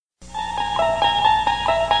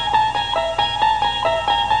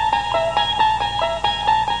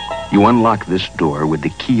You unlock this door with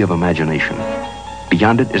the key of imagination.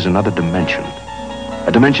 Beyond it is another dimension.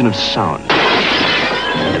 A dimension of sound.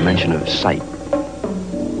 A dimension of sight.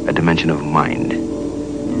 A dimension of mind.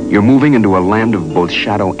 You're moving into a land of both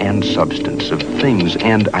shadow and substance, of things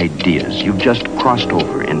and ideas. You've just crossed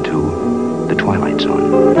over into the Twilight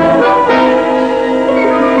Zone.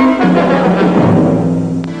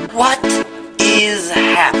 What is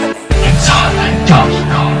happening? It's all I don't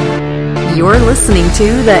know. You're listening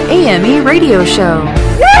to the AME Radio Show.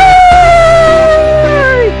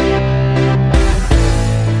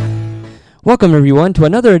 Welcome, everyone, to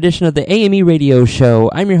another edition of the AME Radio Show.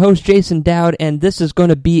 I'm your host, Jason Dowd, and this is going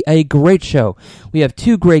to be a great show. We have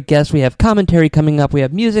two great guests. We have commentary coming up. We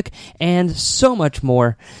have music and so much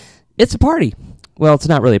more. It's a party. Well, it's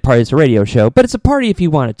not really a party. It's a radio show, but it's a party if you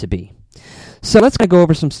want it to be. So let's go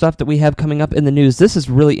over some stuff that we have coming up in the news. This is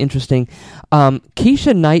really interesting.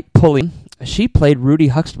 Keisha Knight Pulley, she played Rudy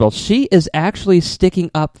Huxtable. She is actually sticking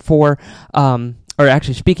up for...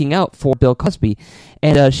 speaking out for Bill Cosby.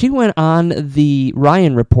 And she went on the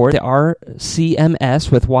Ryan Report, the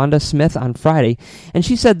RCMS, with Wanda Smith on Friday, and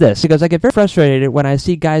she said this. She goes, I get very frustrated when I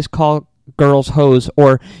see guys call girls hoes,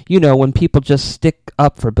 or, when people just stick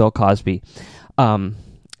up for Bill Cosby.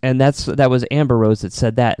 And that was Amber Rose that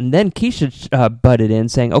said that. And then Keisha butted in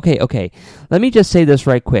saying, okay, let me just say this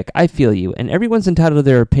right quick. I feel you, and everyone's entitled to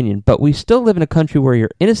their opinion, but we still live in a country where you're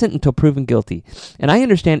innocent until proven guilty. And I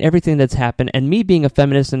understand everything that's happened, and me being a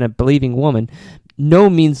feminist and a believing woman, no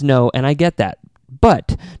means no, and I get that.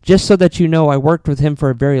 But just so that you know, I worked with him for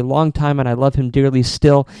a very long time, and I love him dearly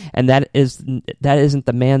still, and that isn't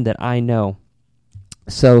the man that I know.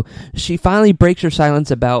 So she finally breaks her silence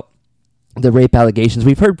about the rape allegations.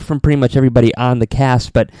 We've heard from pretty much everybody on the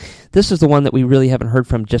cast, but this is the one that we really haven't heard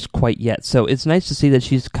from just quite yet. So it's nice to see that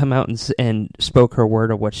she's come out and spoke her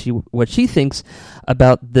word of what she thinks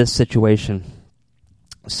about this situation.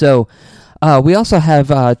 So we also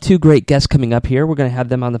have two great guests coming up here. We're going to have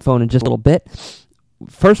them on the phone in just a little bit.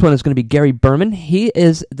 First one is going to be Garry Berman. He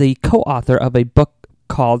is the co-author of a book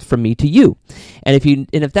called From Me to You. And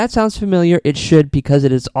if that sounds familiar, it should, because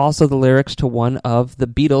it is also the lyrics to one of the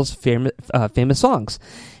Beatles' famous songs.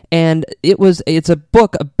 And it's a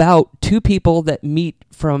book about two people that meet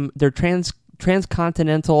from their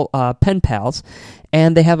transcontinental pen pals,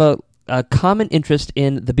 and they have a common interest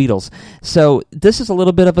in the Beatles. So this is a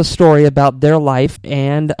little bit of a story about their life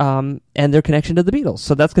and their connection to the Beatles.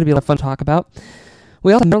 So that's going to be a lot of fun to talk about.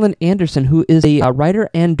 We also have Marilyn Anderson, who is a writer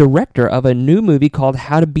and director of a new movie called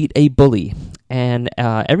How to Beat a Bully. And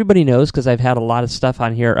everybody knows, because I've had a lot of stuff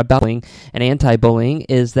on here about bullying and anti-bullying,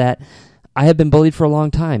 is that I have been bullied for a long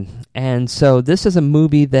time. And so this is a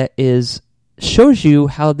movie that shows you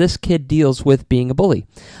how this kid deals with being a bully,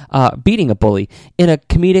 beating a bully, in a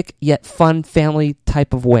comedic yet fun family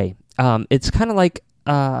type of way. It's kind of like,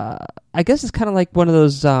 I guess it's kind of like one of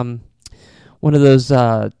those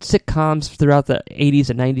sitcoms throughout the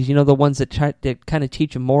 80s and 90s, the ones that try to kind of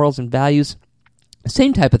teach you morals and values.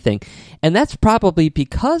 Same type of thing. And that's probably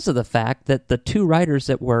because of the fact that the two writers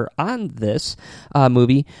that were on this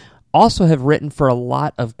movie also have written for a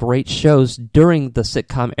lot of great shows during the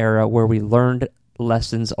sitcom era where we learned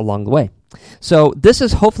lessons along the way. So this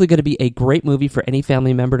is hopefully going to be a great movie for any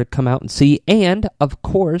family member to come out and see, and, of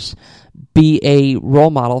course, be a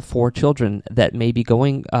role model for children that may be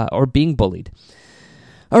going or being bullied.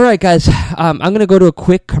 All right, guys, I'm going to go to a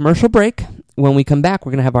quick commercial break. When we come back,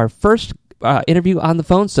 we're going to have our first interview on the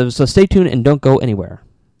phone, so stay tuned and don't go anywhere.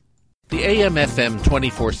 The AM/FM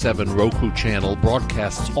 24/7 Roku channel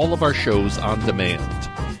broadcasts all of our shows on demand.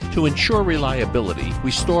 To ensure reliability,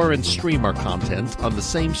 we store and stream our content on the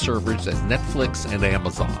same servers as Netflix and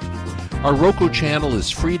Amazon. Our Roku channel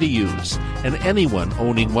is free to use, and anyone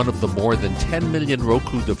owning one of the more than 10 million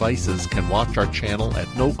Roku devices can watch our channel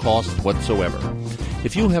at no cost whatsoever.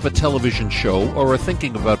 If you have a television show or are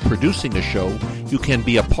thinking about producing a show, you can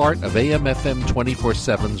be a part of AM/FM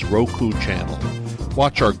 24/7's Roku channel.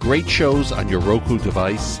 Watch our great shows on your Roku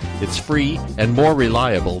device. It's free and more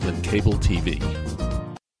reliable than cable TV.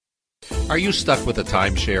 Are you stuck with a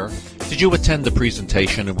timeshare? Did you attend the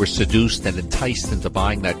presentation and were seduced and enticed into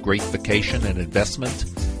buying that great vacation and investment?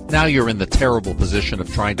 Now you're in the terrible position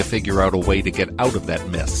of trying to figure out a way to get out of that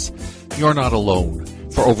mess. You're not alone.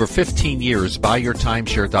 For over 15 years,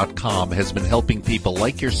 BuyYourTimeshare.com has been helping people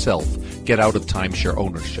like yourself get out of timeshare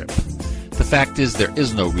ownership. The fact is, there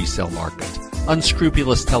is no resale market.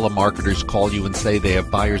 Unscrupulous telemarketers call you and say they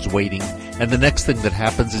have buyers waiting, and the next thing that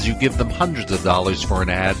happens is you give them hundreds of dollars for an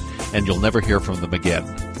ad, and you'll never hear from them again.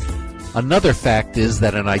 Another fact is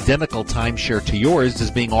that an identical timeshare to yours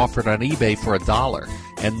is being offered on eBay for $1,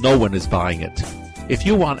 and no one is buying it. If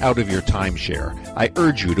you want out of your timeshare, I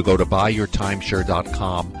urge you to go to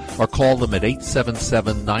buyyourtimeshare.com or call them at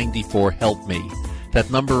 877-94-HELP-ME. That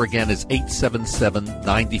number again is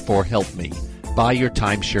 877-94-HELP-ME.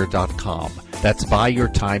 Buyyourtimeshare.com. That's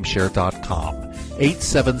buyyourtimeshare.com.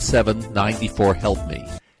 877-94-HELP-ME.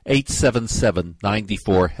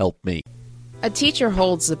 877-94-HELP-ME. A teacher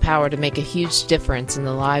holds the power to make a huge difference in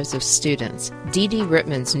the lives of students. D.D.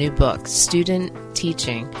 Rittman's new book, Student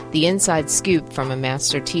Teaching, The Inside Scoop from a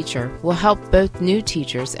Master Teacher, will help both new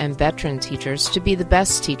teachers and veteran teachers to be the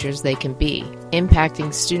best teachers they can be,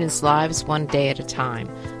 impacting students' lives one day at a time.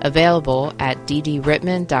 Available at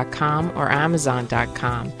ddrittman.com or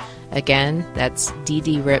amazon.com. Again, that's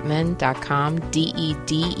ddrittman.com,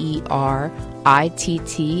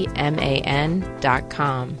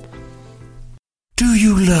 DEDRITTMAN.com. Do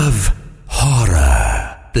you love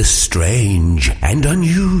horror, the strange and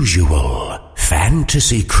unusual,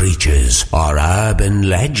 fantasy creatures or urban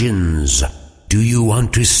legends? Do you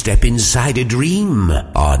want to step inside a dream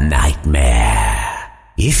or nightmare?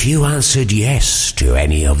 If you answered yes to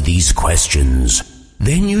any of these questions,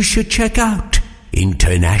 then you should check out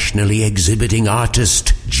internationally exhibiting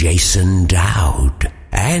artist Jason Dowd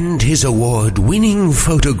and his award-winning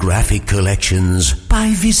photographic collections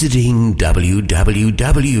by visiting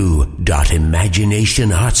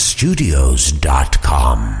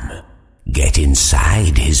www.imaginationartstudios.com. Get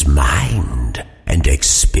inside his mind and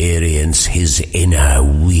experience his inner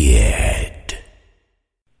weird.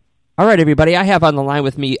 All right, everybody, I have on the line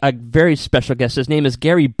with me a very special guest. His name is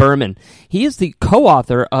Garry Berman. He is the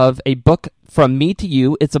co-author of a book, From Me to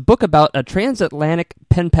You. It's a book about a transatlantic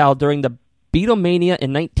pen pal during the Beatlemania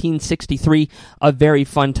in 1963, a very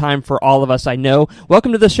fun time for all of us, I know.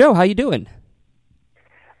 Welcome to the show. How you doing?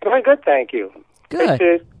 Very good, thank you. Good.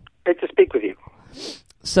 Great to speak with you.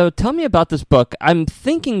 So tell me about this book. I'm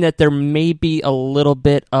thinking that there may be a little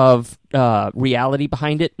bit of reality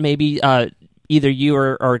behind it. Maybe either you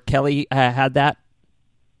or Kelly had that.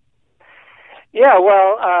 Yeah,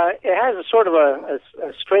 well, it has a sort of a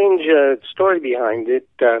strange story behind it.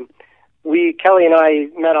 Kelly and I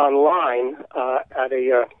met online at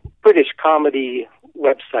a British comedy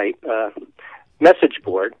website message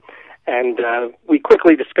board, and we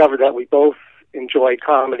quickly discovered that we both enjoy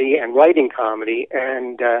comedy and writing comedy,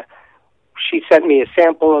 and she sent me a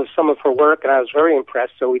sample of some of her work, and I was very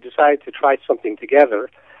impressed, so we decided to try something together.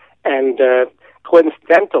 And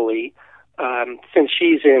coincidentally, since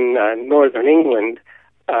she's in northern England,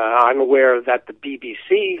 I'm aware that the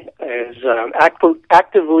BBC is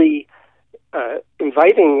actively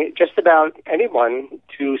inviting just about anyone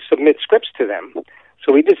to submit scripts to them.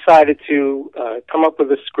 So we decided to come up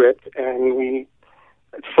with a script, and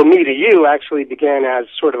For Me to You actually began as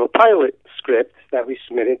sort of a pilot script that we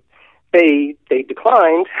submitted. They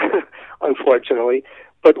declined, unfortunately,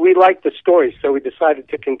 but we liked the story, so we decided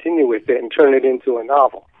to continue with it and turn it into a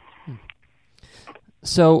novel.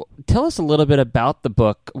 So tell us a little bit about the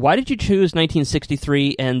book. Why did you choose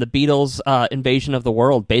 1963 and the Beatles' invasion of the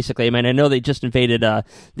world, basically? I mean, I know they just invaded,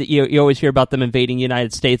 you always hear about them invading the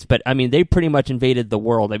United States, but, I mean, they pretty much invaded the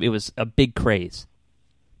world. I mean, it was a big craze.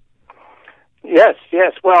 Yes.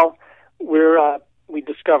 Well, we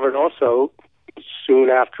discovered also, soon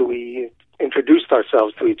after we introduced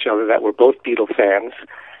ourselves to each other, that we're both Beatle fans.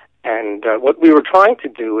 And what we were trying to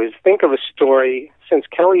do is think of a story, since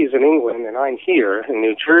Kelly is in England and I'm here in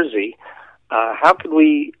New Jersey, how could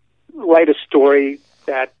we write a story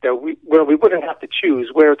that where we wouldn't have to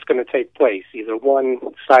choose where it's going to take place, either one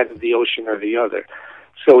side of the ocean or the other.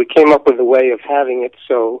 So we came up with a way of having it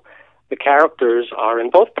so the characters are in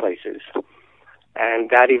both places. And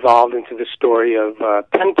that evolved into the story of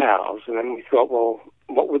pen pals. And then we thought, well,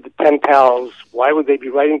 what would the pen pals, why would they be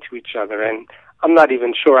writing to each other? And I'm not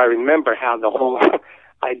even sure I remember how the whole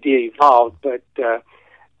idea evolved, but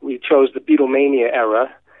we chose the Beatlemania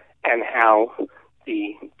era and how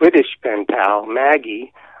the British pen pal,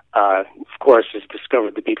 Maggie, of course, has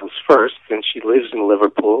discovered the Beatles first, and she lives in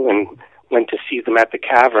Liverpool and went to see them at the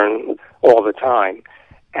Cavern all the time.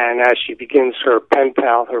 And as she begins her pen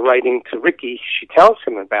pal, her writing to Ricky, she tells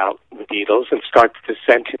him about the Beatles and starts to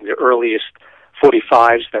send him the earliest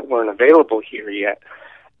 45s that weren't available here yet.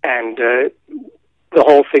 And the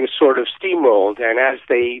whole thing sort of steamrolled. And as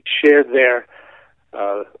they shared their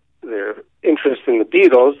interest in the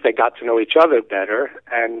Beatles, they got to know each other better,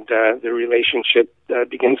 and the relationship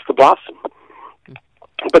begins to blossom.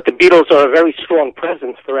 But the Beatles are a very strong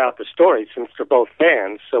presence throughout the story, since they're both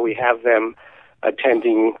fans. So we have them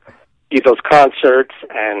attending Beatles concerts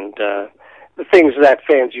and the things that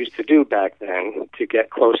fans used to do back then to get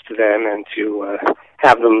close to them and to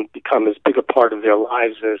have them become as big a part of their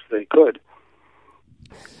lives as they could.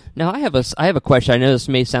 Now, I have a question. I know this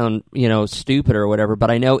may sound, stupid or whatever,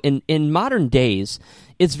 but I know in modern days,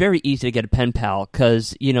 it's very easy to get a pen pal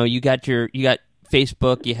because, you got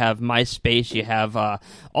Facebook, you have MySpace, you have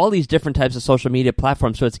all these different types of social media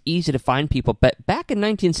platforms, so it's easy to find people. But back in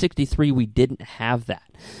 1963, we didn't have that.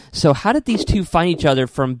 So how did these two find each other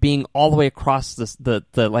from being all the way across the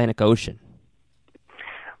Atlantic Ocean?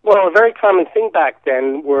 Well, a very common thing back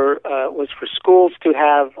then was for schools to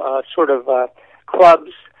have sort of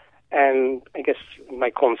clubs, and I guess you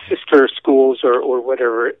might call them sister schools or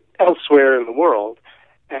whatever elsewhere in the world.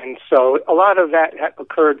 And so a lot of that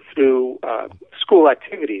occurred through school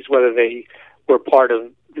activities, whether they were part of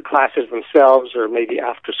the classes themselves or maybe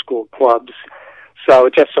after-school clubs. So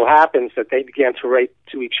it just so happens that they began to write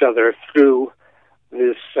to each other through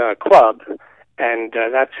this club, and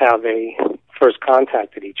that's how they first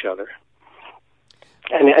contacted each other.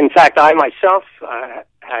 And in fact, I myself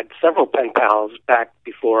had several pen pals back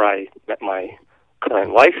before I met my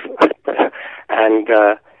current wife, and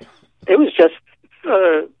it was just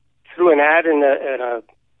through an ad in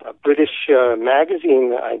a British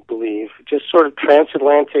magazine, I believe, just sort of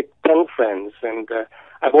transatlantic pen friends. And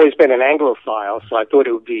I've always been an Anglophile, so I thought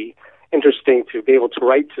it would be interesting to be able to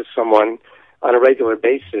write to someone on a regular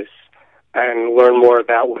basis and learn more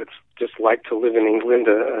about what it's just like to live in England,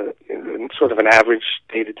 in sort of an average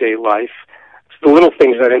day-to-day life. It's the little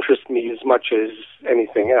things that interest me as much as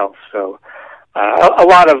anything else. So a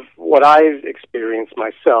lot of what I've experienced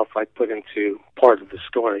myself, I put into part of the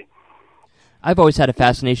story. I've always had a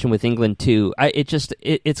fascination with England too.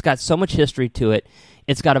 It's got so much history to it.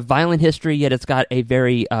 It's got a violent history, yet it's got a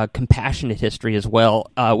very compassionate history as well,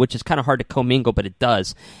 which is kind of hard to commingle, but it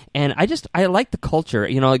does. And I like the culture.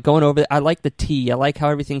 Going over. I like the tea. I like how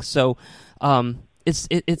everything's so.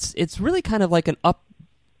 It's really kind of like an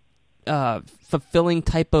fulfilling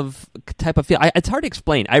type of feel. It's hard to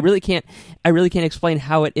explain. I really can't explain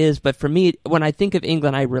how it is. But for me, when I think of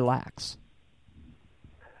England, I relax.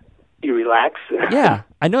 You relax? Yeah,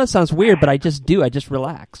 I know it sounds weird, but I just do. I just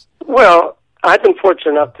relax. Well, I've been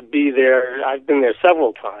fortunate enough to be there. I've been there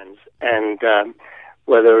several times, and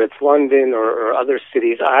whether it's London or other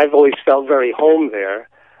cities, I've always felt very home there.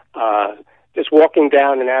 Just walking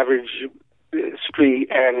down an average street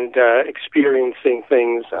and experiencing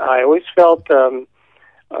things, I always felt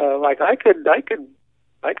like I could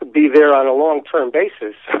be there on a long-term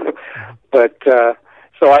basis. But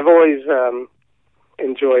so I've always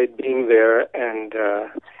enjoyed being there, and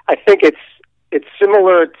I think it's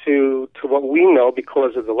similar to what we know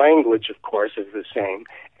because of the language, of course, is the same,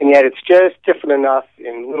 and yet it's just different enough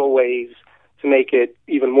in little ways to make it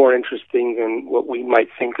even more interesting than what we might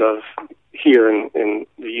think of here in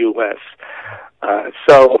the U.S.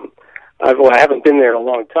 So I haven't been there in a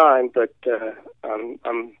long time, but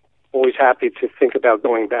I'm always happy to think about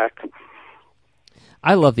going back.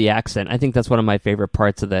 I love the accent. I think that's one of my favorite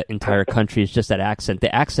parts of the entire country is just that accent.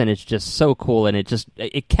 The accent is just so cool, and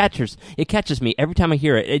it catches me every time I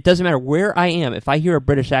hear it. It doesn't matter where I am. If I hear a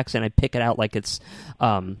British accent, I pick it out like it's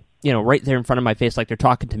right there in front of my face, like they're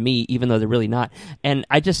talking to me, even though they're really not. And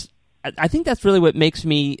I think that's really what makes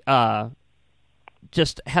me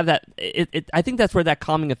just have that. I think that's where that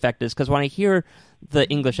calming effect is, because when I hear the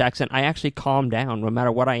English accent, I actually calm down no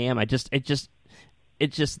matter what I am.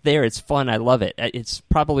 It's just there. It's fun. I love it. It's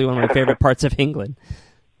probably one of my favorite parts of England.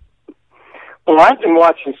 Well, I've been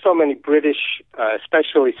watching so many British,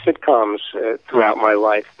 especially sitcoms, throughout my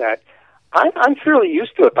life that I'm fairly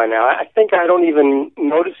used to it by now. I think I don't even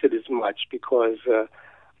notice it as much because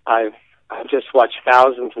I've just watched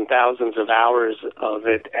thousands and thousands of hours of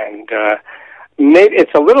it, and maybe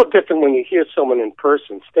it's a little different when you hear someone in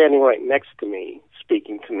person standing right next to me,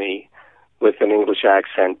 speaking to me with an English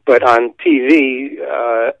accent. But on TV,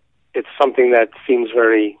 it's something that seems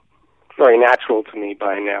very, very natural to me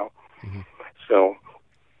by now. Mm-hmm. So,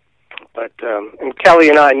 but and Kelly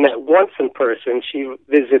and I met once in person. She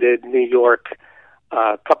visited New York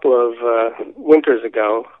a couple of winters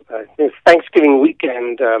ago. It was Thanksgiving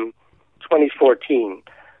weekend, 2014.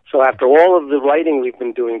 So after all of the writing we've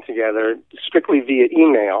been doing together, strictly via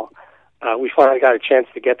email, we finally got a chance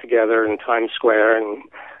to get together in Times Square and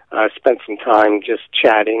spent some time just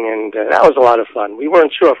chatting, and that was a lot of fun. We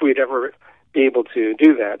weren't sure if we'd ever be able to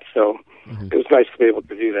do that, so It was nice to be able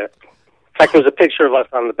to do that. In fact, there's a picture of us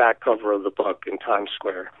on the back cover of the book in Times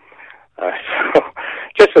Square. So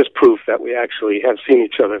just as proof that we actually have seen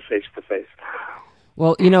each other face to face.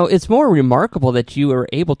 Well, it's more remarkable that you were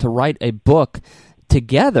able to write a book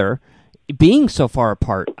together being so far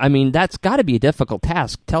apart. I mean, that's got to be a difficult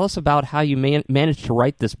task. Tell us about how you managed to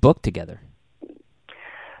write this book together.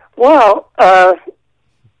 Well,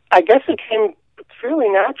 I guess it came fairly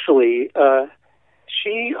naturally.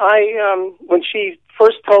 When she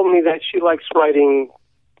first told me that she likes writing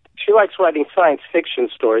science fiction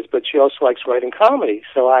stories, but she also likes writing comedy.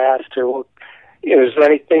 So I asked her, well, is there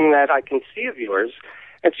anything that I can see of yours?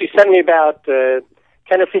 And she sent me about 10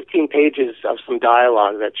 or 15 pages of some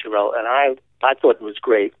dialogue that she wrote, and I thought it was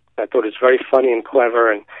great. I thought it was very funny and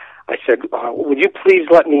clever, and I said, would you please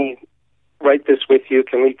let me write this with you?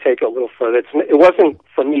 Can we take it a little further? It wasn't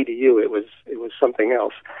from me to you. It was something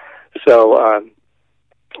else. So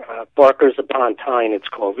Barker's Upon Time, it's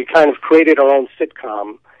called. We kind of created our own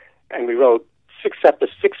sitcom, and we wrote 6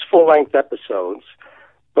 full-length episodes.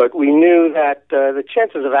 But we knew that the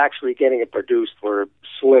chances of actually getting it produced were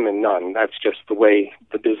slim and none. That's just the way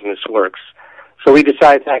the business works. So we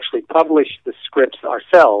decided to actually publish the scripts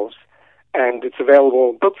ourselves, and it's available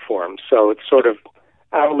in book form. So it's sort of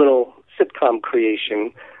our little sitcom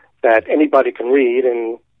creation that anybody can read,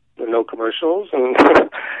 and there are no commercials. And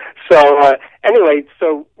so anyway,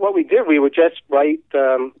 so what we did, we would just write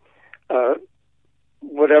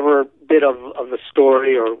whatever bit of the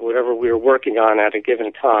story or whatever we were working on at a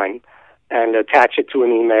given time and attach it to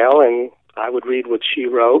an email, and I would read what she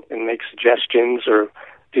wrote and make suggestions or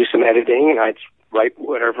do some editing, and I'd write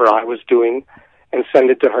whatever I was doing and send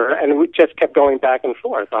it to her, and we just kept going back and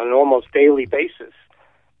forth on an almost daily basis.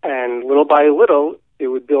 And little by little, it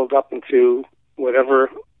would build up into whatever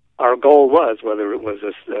our goal was, whether it was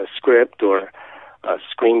a script or a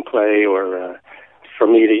screenplay or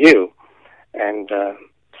from me to you. And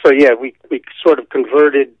so, yeah, we sort of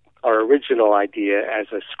converted our original idea as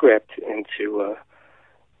a script into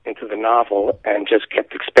the novel and just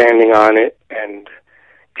kept expanding on it and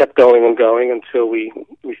kept going and going until we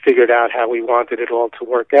figured out how we wanted it all to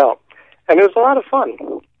work out. And it was a lot of fun.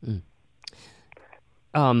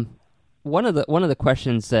 One of the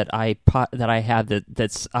questions that I have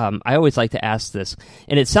that's I always like to ask this,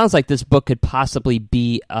 and it sounds like this book could possibly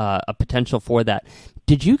be a potential for that.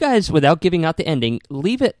 Did you guys, without giving out the ending,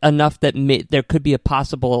 leave it enough that there could be a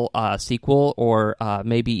possible sequel or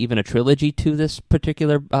maybe even a trilogy to this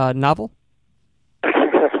particular novel?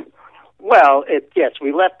 Well, yes,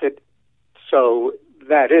 we left it so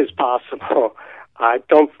that is possible. I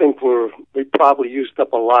don't think we probably used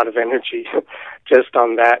up a lot of energy just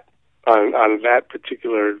on that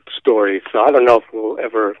particular story. So I don't know if we'll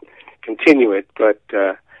ever continue it, but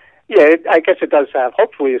I guess it does have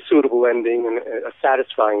hopefully a suitable ending and a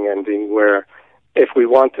satisfying ending where if we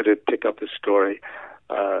wanted to pick up the story,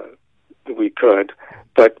 we could.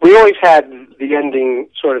 But we always had the ending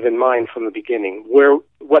sort of in mind from the beginning,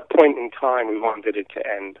 what point in time we wanted it to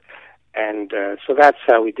end. And so that's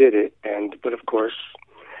how we did it. But of course,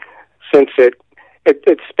 since it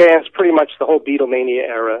spans pretty much the whole Beatlemania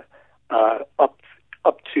era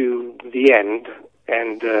up to the end,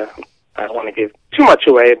 and I don't want to give too much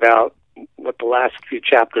away about what the last few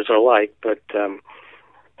chapters are like, but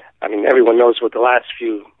I mean, everyone knows what the last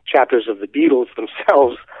few chapters of the Beatles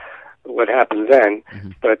themselves, what happened then. Mm-hmm.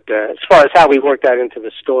 But as far as how we worked that into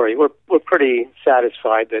the story, we're pretty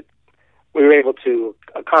satisfied that we were able to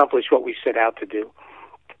accomplish what we set out to do.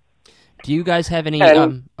 Do you guys have any?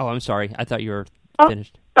 I'm sorry. I thought you were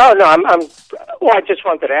finished. Oh no, Well, I just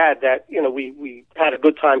wanted to add that we had a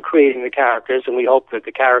good time creating the characters, and we hope that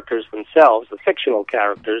the characters themselves, the fictional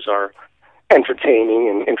characters, are entertaining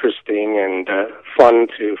and interesting and fun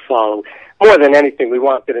to follow. More than anything, we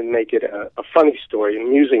wanted to make it a funny story, an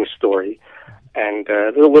amusing story, and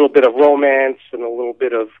there's a little bit of romance and a little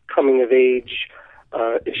bit of coming of age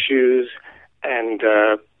issues, and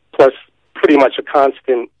plus pretty much a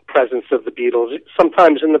constant presence of the Beatles,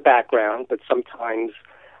 sometimes in the background, but sometimes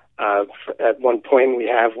at one point we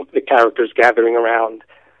have the characters gathering around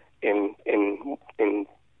in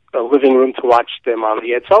a living room to watch them on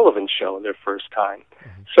the Ed Sullivan Show their first time.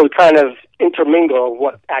 Mm-hmm. So we kind of intermingle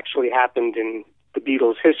what actually happened in the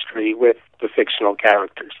Beatles' history with the fictional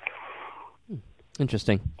characters.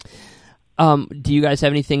 Interesting. Do you guys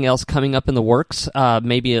have anything else coming up in the works?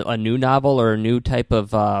 Maybe a new novel or a new type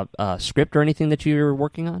of script or anything that you're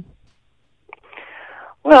working on?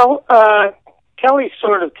 Well, Kelly's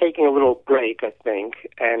sort of taking a little break, I think,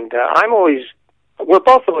 and we're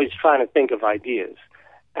both always trying to think of ideas,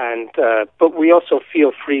 and but we also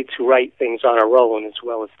feel free to write things on our own as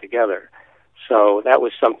well as together. So that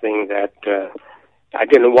was something that I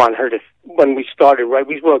didn't want her to. When we started,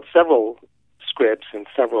 we wrote several scripts and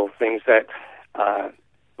several things that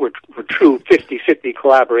were true 50-50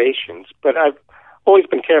 collaborations. But I've always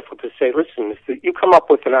been careful to say, listen, if you come up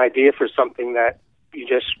with an idea for something that you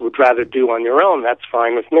just would rather do on your own, that's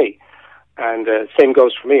fine with me. And same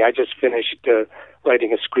goes for me. I just finished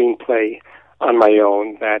writing a screenplay on my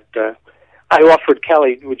own that I offered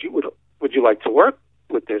Kelly, would you like to work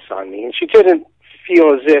with this on me? And she didn't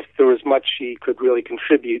feel as if there was much she could really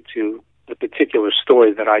contribute to the particular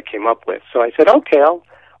story that I came up with. So I said, okay, I'll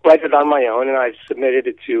write it on my own, and I submitted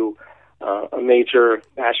it to a major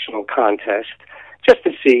national contest just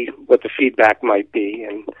to see what the feedback might be.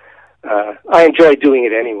 And I enjoy doing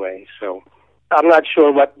it anyway, so I'm not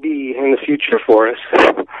sure what be in the future for us.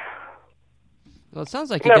 Well, it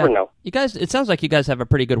sounds like it sounds like you guys have a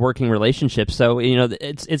pretty good working relationship. So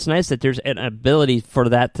it's nice that there's an ability for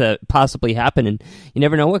that to possibly happen, and you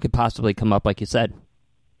never know what could possibly come up, like you said.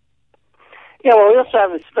 Yeah, well, we also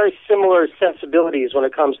have very similar sensibilities when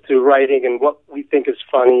it comes to writing and what we think is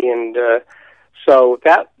funny, and so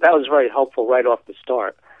that was very helpful right off the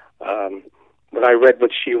start. When I read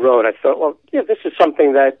what she wrote, I thought, well, yeah, this is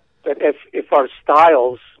something that if our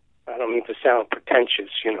styles, I don't mean to sound pretentious,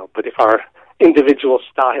 but if our individual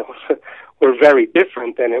styles were very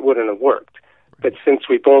different, then it wouldn't have worked. But since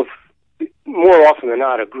we both, more often than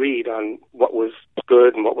not, agreed on what was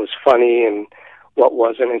good and what was funny and what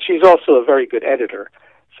wasn't, and she's also a very good editor.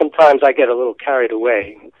 Sometimes I get a little carried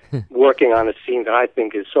away working on a scene that I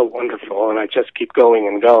think is so wonderful, and I just keep going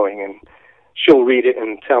and going, and she'll read it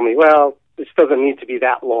and tell me, well, this doesn't need to be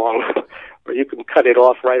that long, or you can cut it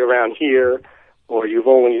off right around here, or you've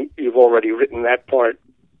already written that part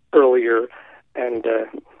earlier, and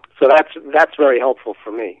so that's very helpful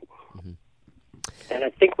for me. Mm-hmm. And I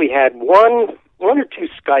think we had one or two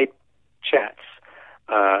Skype chats,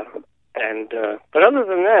 but other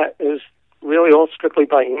than that, it was really all strictly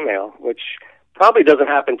by email, which probably doesn't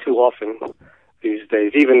happen too often these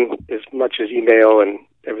days, even as much as email and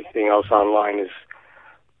everything else online is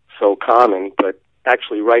so common. But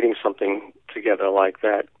actually writing something together like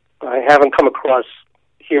that, I haven't come across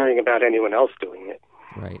hearing about anyone else doing it.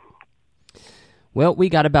 Right. Well, we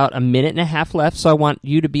got about a minute and a half left, so I want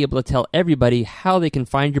you to be able to tell everybody how they can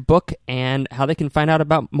find your book and how they can find out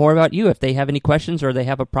more about you if they have any questions or they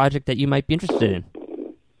have a project that you might be interested in.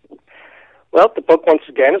 Well, the book, once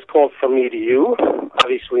again, is called From Me to You,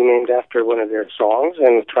 obviously named after one of their songs,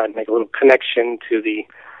 and we tried to make a little connection to the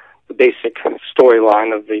basic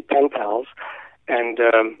storyline of the pen pals. And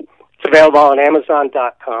it's available on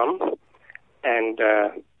Amazon.com, and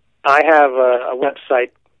I have a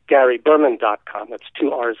website, GarryBerman.com. That's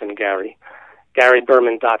 2 R's in Gary.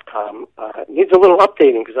 GarryBerman.com. It needs a little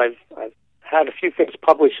updating because I've had a few things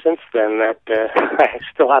published since then that I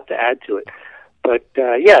still have to add to it. But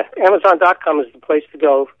yeah, Amazon.com is the place to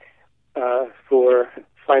go for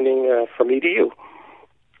finding From Me to You.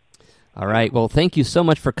 All right. Well, thank you so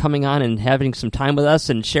much for coming on and having some time with us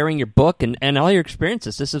and sharing your book and all your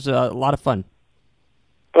experiences. This is a lot of fun.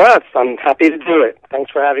 Well, I'm happy to do it.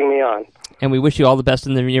 Thanks for having me on. And we wish you all the best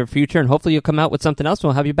in the near future, and hopefully you'll come out with something else, and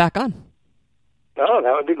we'll have you back on. Oh,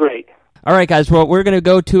 that would be great. All right, guys. Well, we're going to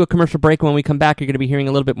go to a commercial break. When we come back, you're going to be hearing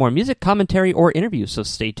a little bit more music, commentary, or interviews, so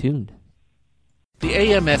stay tuned. The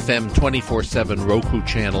AM/FM 24/7 Roku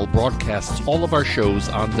channel broadcasts all of our shows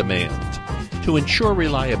on demand. To ensure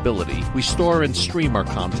reliability, we store and stream our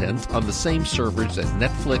content on the same servers as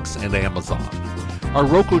Netflix and Amazon. Our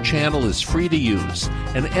Roku channel is free to use,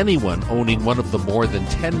 and anyone owning one of the more than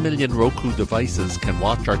 10 million Roku devices can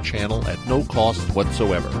watch our channel at no cost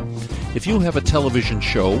whatsoever. If you have a television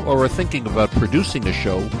show or are thinking about producing a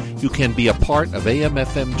show, you can be a part of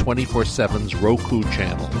AM/FM 24/7's Roku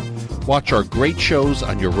channel. Watch our great shows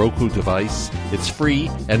on your Roku device. It's free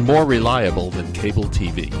and more reliable than cable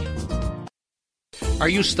TV. Are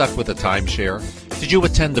you stuck with a timeshare? Did you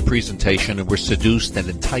attend the presentation and were seduced and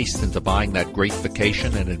enticed into buying that great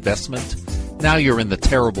vacation and investment? Now you're in the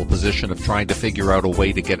terrible position of trying to figure out a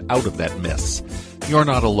way to get out of that mess. You're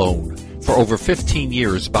not alone. For over 15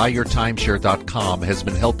 years, BuyYourTimeshare.com has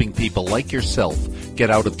been helping people like yourself get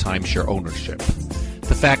out of timeshare ownership.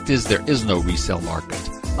 The fact is there is no resale market.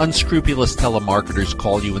 Unscrupulous telemarketers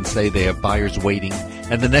call you and say they have buyers waiting,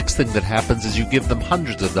 and the next thing that happens is you give them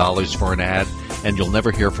hundreds of dollars for an ad, and you'll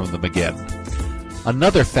never hear from them again.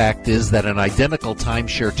 Another fact is that an identical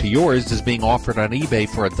timeshare to yours is being offered on eBay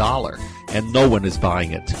for $1, and no one is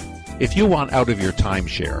buying it. If you want out of your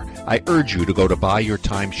timeshare, I urge you to go to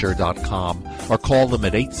BuyYourTimeshare.com or call them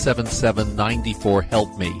at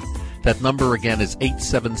 877-94-HELP-ME. That number again is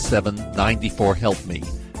 877-94-HELP-ME.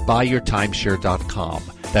 BuyYourTimeshare.com.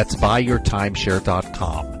 That's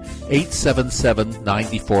BuyYourTimeshare.com.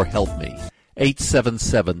 877-94-HELP-ME.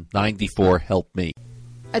 877-94-HELP-ME.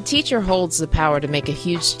 A teacher holds the power to make a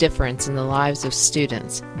huge difference in the lives of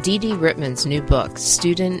students. D.D. Rittman's new book,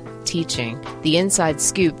 Student Teaching, The Inside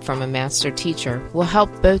Scoop from a Master Teacher, will help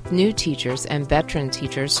both new teachers and veteran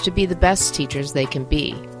teachers to be the best teachers they can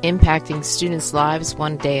be, impacting students' lives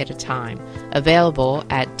one day at a time. Available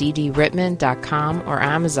at ddrittman.com or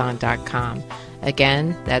amazon.com.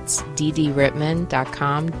 Again, that's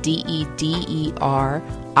ddrittman.com,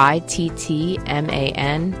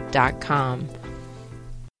 DEDRITTMAN.com.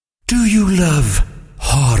 Do you love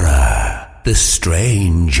horror? The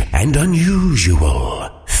strange and unusual,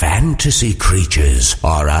 fantasy creatures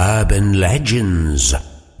or urban legends?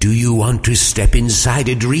 Do you want to step inside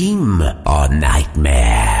a dream or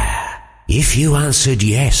nightmare? If you answered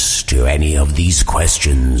yes to any of these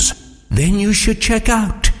questions, then you should check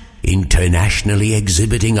out internationally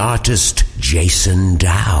exhibiting artist Jason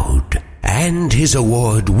Dowd and his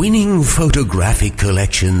award-winning photographic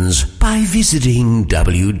collections by visiting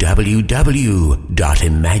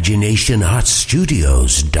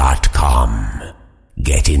www.imaginationartstudios.com.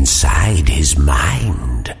 Get inside his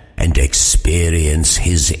mind and experience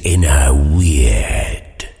his inner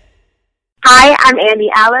weird. Hi, I'm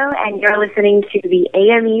Andy Allo, and you're listening to the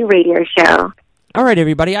AME radio show. All right,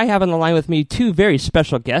 everybody, I have on the line with me two very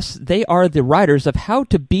special guests. They are the writers of How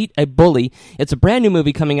to Beat a Bully. It's a brand new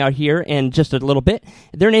movie coming out here in just a little bit.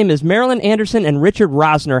 Their name is Marilyn Anderson and Richard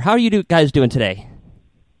Rosner. How are you guys doing today?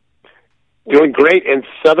 Doing great in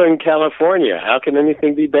Southern California. How can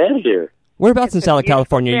anything be bad here? Whereabouts in Southern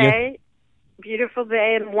California? Beautiful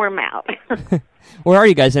day and warm out. Where are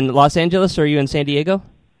you guys, in Los Angeles, or are you in San Diego?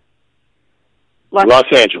 Los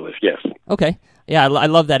Angeles, yes. Okay. Yeah, I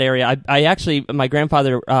love that area. I actually, my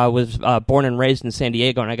grandfather was born and raised in San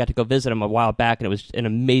Diego, and I got to go visit him a while back, and it was an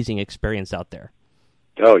amazing experience out there.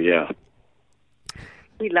 Oh, yeah.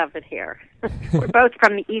 We love it here. We're both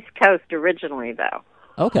from the East Coast originally, though.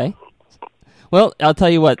 Okay. Well, I'll tell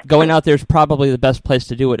you what, going out there is probably the best place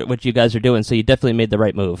to do what you guys are doing, so you definitely made the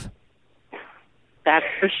right move. That's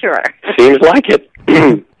for sure. Seems like it.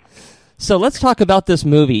 So let's talk about this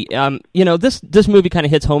movie. This movie kind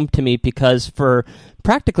of hits home to me because for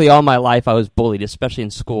practically all my life I was bullied, especially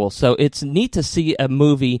in school. So it's neat to see a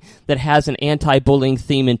movie that has an anti-bullying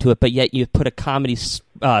theme into it, but yet you put a comedy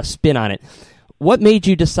spin on it. What made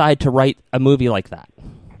you decide to write a movie like that?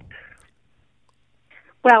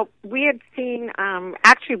 Well, we had seen,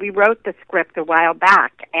 actually we wrote the script a while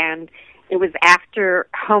back, and it was after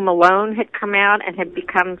Home Alone had come out and had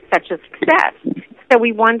become such a success. So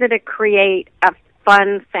we wanted to create a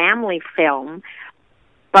fun family film,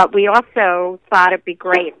 but we also thought it'd be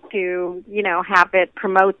great to, have it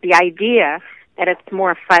promote the idea that it's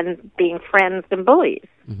more fun being friends than bullies.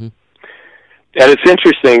 Mm-hmm. And it's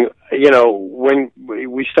interesting, when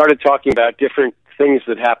we started talking about different things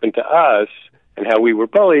that happened to us and how we were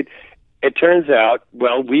bullied, it turns out,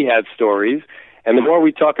 we had stories, and the more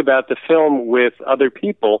we talk about the film with other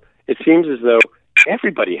people, it seems as though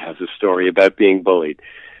everybody has a story about being bullied.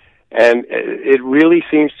 And it really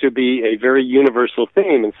seems to be a very universal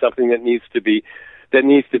theme and something that needs to be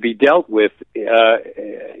dealt with in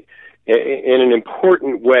an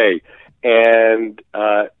important way. And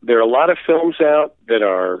there are a lot of films out that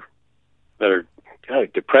are kind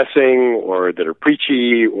of depressing or that are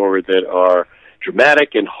preachy or that are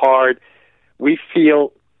dramatic and hard. We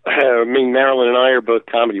feel, Marilyn and I are both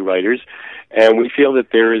comedy writers, and we feel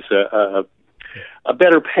that there is a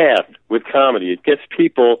better path with comedy. It gets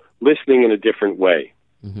people listening in a different way.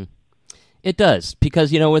 Mm-hmm. It does,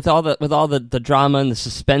 because with all the drama and the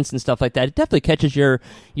suspense and stuff like that, it definitely catches your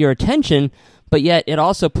attention. But yet, it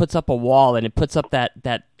also puts up a wall, and it puts up that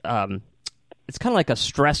it's kind of like a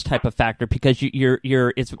stress type of factor because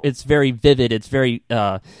it's very vivid, it's very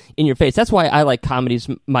in your face. That's why I like comedies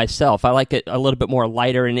myself. I like it a little bit more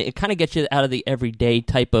lighter, and it kind of gets you out of the everyday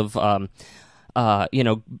type of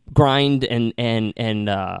grind and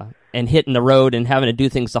hitting the road and having to do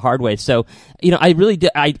things the hard way. So, I really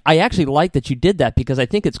did. I actually like that you did that because I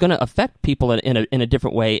think it's going to affect people in a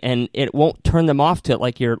different way, and it won't turn them off to it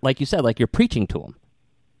like you said, like you're preaching to them.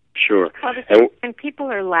 Sure. Well, when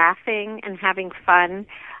people are laughing and having fun,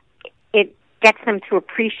 it gets them to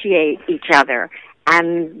appreciate each other.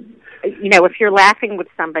 And if you're laughing with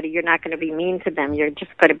somebody, you're not going to be mean to them. You're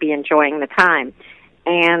just going to be enjoying the time.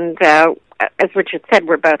 And as Richard said,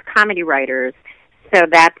 we're both comedy writers, so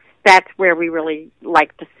that's where we really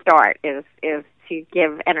like to start, is to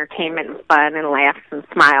give entertainment and fun and laughs and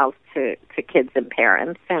smiles to kids and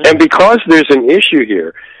parents. And because there's an issue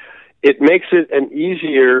here, it makes it an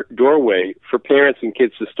easier doorway for parents and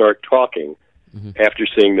kids to start talking after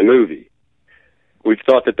seeing the movie. we've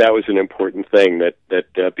thought that was an important thing,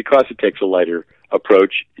 that because it takes a lighter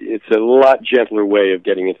approach, it's a lot gentler way of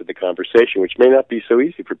getting into the conversation, which may not be so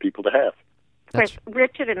easy for people to have. Of course,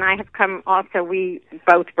 Richard and I have come also, we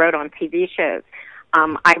both wrote on TV shows.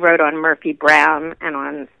 I wrote on Murphy Brown and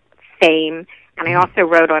on Fame, and I also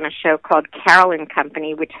wrote on a show called Carol and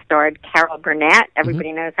Company, which starred Carol Burnett.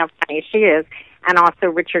 Everybody knows how funny she is, and also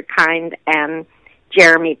Richard Kind and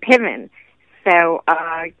Jeremy Piven. So,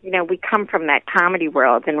 we come from that comedy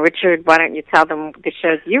world. And Richard, why don't you tell them the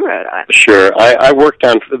shows you wrote on? Sure. I worked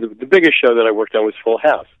on, the biggest show that I worked on was Full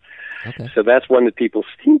House. Okay. So that's one that people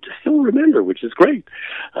seem to still remember, which is great.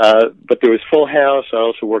 But there was Full House. I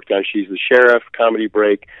also worked on She's the Sheriff, Comedy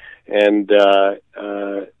Break, and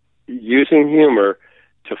using humor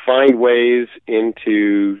to find ways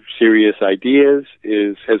into serious ideas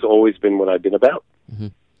has always been what I've been about. Mm-hmm.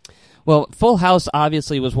 Well, Full House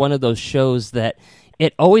obviously was one of those shows that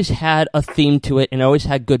it always had a theme to it and always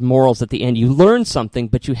had good morals at the end. You learned something,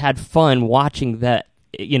 but you had fun watching that,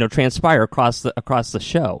 transpire across the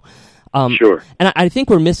show. Sure. And I think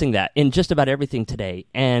we're missing that in just about everything today.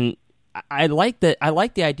 And I like the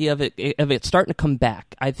idea of it starting to come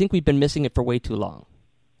back. I think we've been missing it for way too long.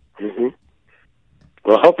 Mm-hmm.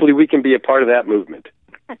 Well, hopefully we can be a part of that movement.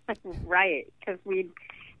 Right, because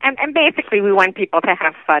and basically we want people to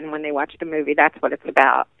have fun when they watch the movie. That's what it's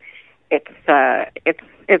about. It's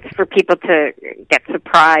for people to get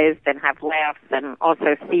surprised and have laughs, and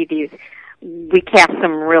also see these. We cast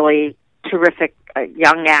some really terrific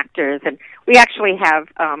young actors, and we actually have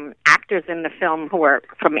actors in the film who are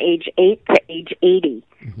from age 8 to age 80.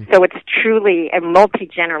 Mm-hmm. So it's truly a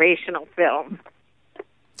multi-generational film.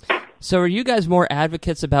 So are you guys more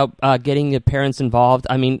advocates about getting your parents involved?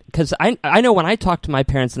 I mean, because I know when I talked to my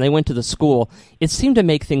parents and they went to the school, it seemed to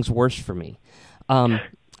make things worse for me. I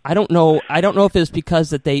don't know if it's because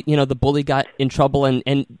that they, the bully got in trouble and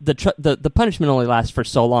the punishment only lasts for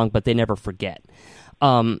so long, but they never forget.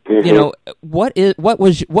 What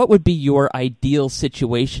would be your ideal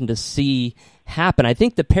situation to see happen? I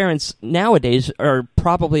think the parents nowadays are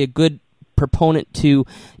probably a good proponent to,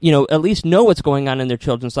 at least know what's going on in their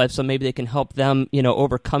children's life, so maybe they can help them,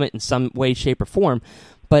 overcome it in some way, shape, or form.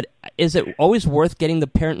 But is it always worth getting the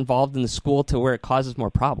parent involved in the school to where it causes more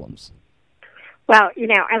problems? Well,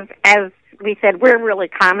 as we said, we're really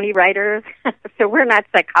comedy writers, so we're not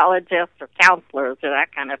psychologists or counselors or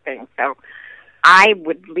that kind of thing. So I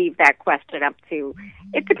would leave that question up to,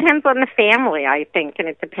 it depends on the family, I think, and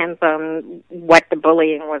it depends on what the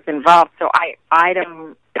bullying was involved. So I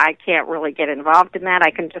can't really get involved in that. I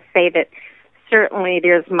can just say that certainly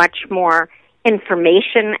there's much more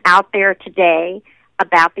information out there today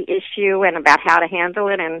about the issue and about how to handle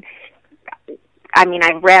it. And I mean,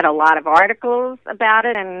 I've read a lot of articles about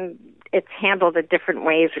it, and it's handled in different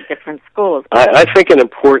ways at different schools. I think an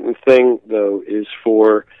important thing, though, is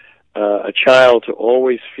for a child to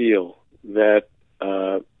always feel that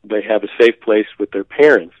they have a safe place with their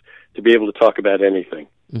parents to be able to talk about anything.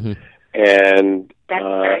 Mm-hmm. And that's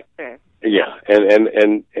very true. Yeah,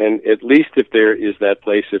 and at least if there is that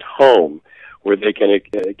place at home where they can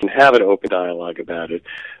have an open dialogue about it,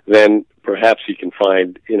 then perhaps you can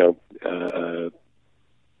find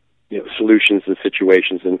solutions and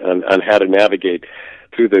situations on how to navigate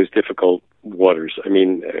through those difficult waters. I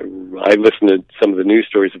mean, I listen to some of the news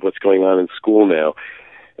stories of what's going on in school now,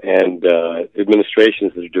 and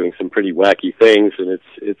administrations that are doing some pretty wacky things, and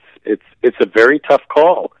it's a very tough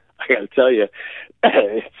call. I got to tell you,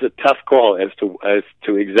 it's a tough call as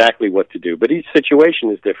to exactly what to do. But each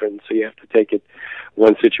situation is different, so you have to take it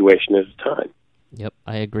one situation at a time. Yep,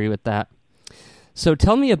 I agree with that. So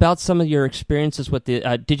tell me about some of your experiences with the.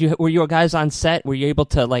 Were you guys on set? Were you able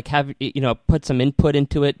to have put some input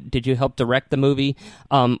into it? Did you help direct the movie?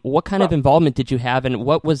 What kind of involvement did you have, and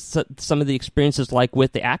what was some of the experiences like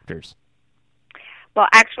with the actors? Well,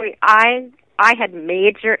 actually, I had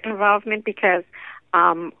major involvement because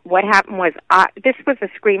what happened was this was a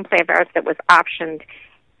screenplay of ours that was optioned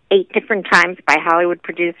 8 different times by Hollywood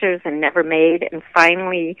producers and never made, and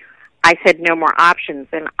finally I said no more options,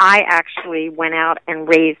 and I actually went out and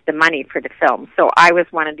raised the money for the film. So I was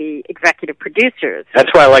one of the executive producers. That's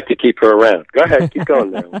why I like to keep her around. Go ahead, keep going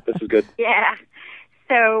now. This is good. Yeah.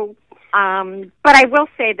 So, but I will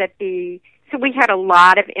say that so we had a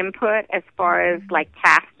lot of input as far as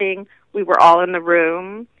casting. We were all in the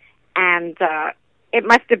room, and it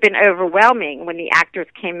must have been overwhelming when the actors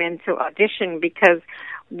came in to audition, because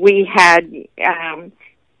we had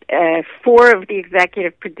 4 of the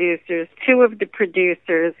executive producers, 2 of the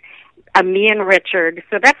producers, me and Richard.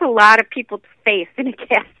 So that's a lot of people to face in a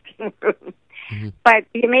casting room. But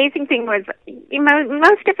the amazing thing was,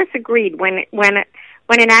 most of us agreed when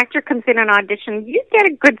an actor comes in an audition, you get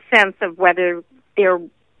a good sense of whether they're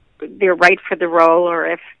right for the role or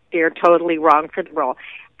if they're totally wrong for the role.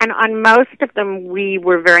 And on most of them, we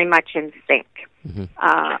were very much in sync.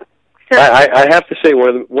 I have to say, one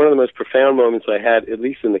of the most profound moments I had, at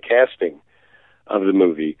least in the casting of the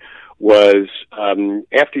movie, was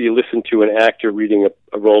after you listen to an actor reading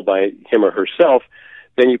a role by him or herself,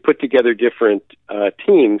 then you put together different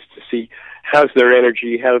teams to see how's their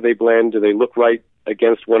energy, how do they blend, do they look right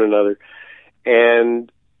against one another,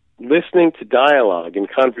 and listening to dialogue and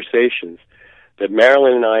conversations that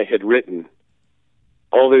Marilyn and I had written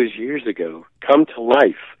all those years ago come to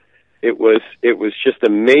life. It was just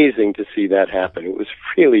amazing to see that happen. It was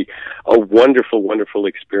really a wonderful, wonderful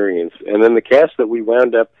experience. And then the cast that we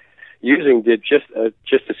wound up using did just a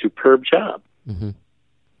superb job.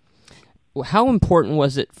 How important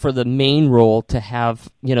was it for the main role to have,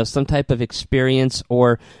 some type of experience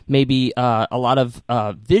or maybe a lot of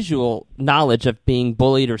visual knowledge of being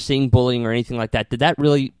bullied or seeing bullying or anything like that?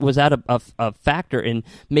 Was that a factor in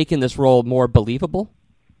making this role more believable?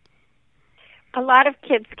 A lot of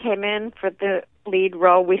kids came in for the lead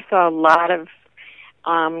role. We saw a lot of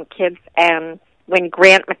kids, and when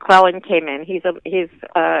Grant McClellan came in, he's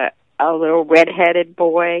a little red-headed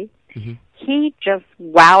boy. He just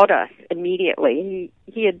wowed us immediately.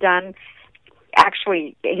 He had done,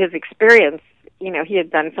 actually, his experience, he had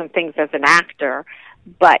done some things as an actor,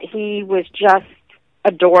 but he was just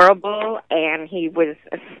adorable, and he was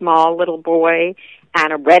a small little boy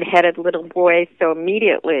and a red-headed little boy, so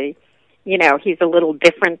immediately, he's a little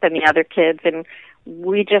different than the other kids, and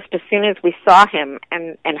we just, as soon as we saw him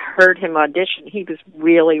and heard him audition, he was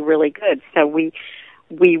really, really good. So we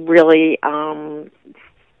really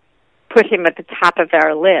put him at the top of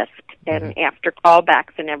our list, and after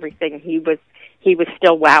callbacks and everything, he was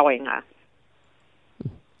still wowing us.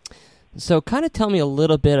 So kind of tell me a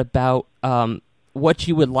little bit about what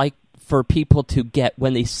you would like for people to get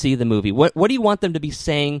when they see the movie. What do you want them to be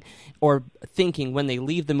saying or thinking when they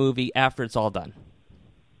leave the movie after it's all done?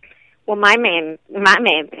 Well, my main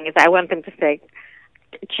thing is I want them to say,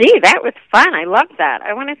 "Gee, that was fun. I love that.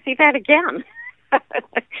 I want to see that again."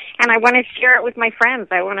 And I want to share it with my friends.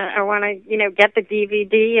 I want to, get the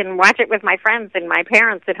DVD and watch it with my friends and my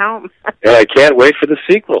parents at home. And I can't wait for the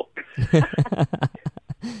sequel.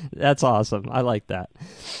 That's awesome. I like that.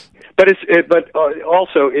 But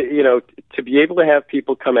also, to be able to have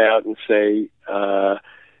people come out and say,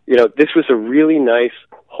 this was a really nice,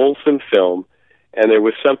 wholesome film, and there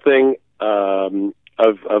was something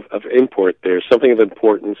of import there, something of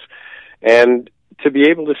importance, and to be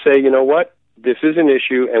able to say, you know what, this is an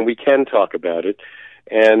issue, and we can talk about it,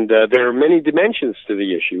 and there are many dimensions to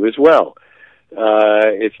the issue as well.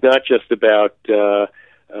 It's not just about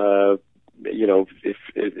if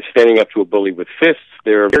standing up to a bully with fists.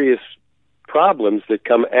 There are various problems that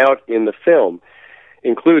come out in the film,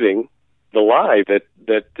 including the lie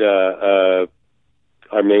that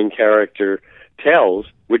our main character tells,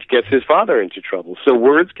 which gets his father into trouble. So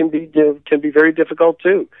words can be very difficult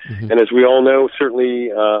too. And as we all know,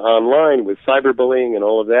 certainly online with cyberbullying and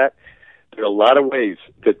all of that, there are a lot of ways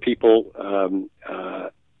that people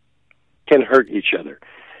can hurt each other.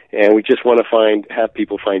 And we just want to have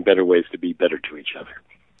people find better ways to be better to each other.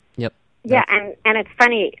 Yep. Yeah, and it's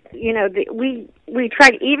funny, we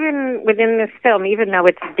tried, even within this film, even though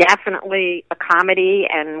it's definitely a comedy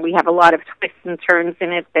and we have a lot of twists and turns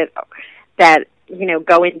in it that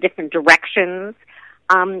go in different directions,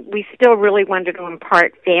 we still really wanted to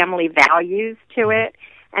impart family values to it.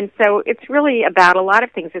 And so it's really about a lot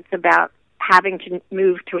of things. It's about having to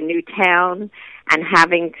move to a new town and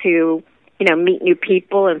having to meet new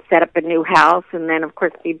people and set up a new house, and then, of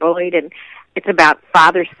course, be bullied. And it's about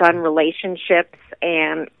father-son relationships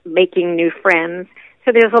and making new friends.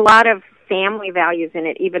 So there's a lot of family values in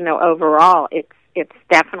it, even though overall it's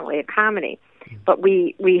definitely a comedy. But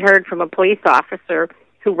we heard from a police officer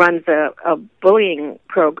who runs a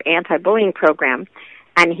anti-bullying program,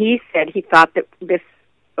 and he said he thought that this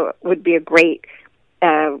would be a great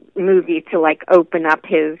movie to open up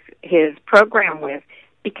his program with,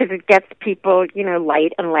 because it gets people,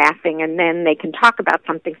 light and laughing, and then they can talk about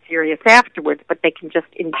something serious afterwards, but they can just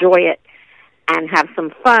enjoy it and have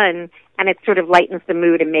some fun, and it sort of lightens the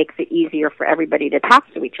mood and makes it easier for everybody to talk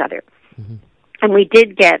to each other. And we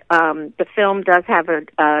did get, the film does have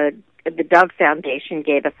the Dove Foundation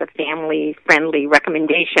gave us a family-friendly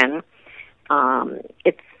recommendation.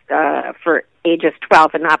 It's for ages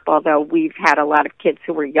 12 and up, although we've had a lot of kids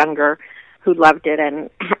who were younger who loved it, and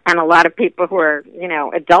a lot of people who are,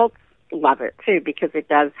 adults love it too, because it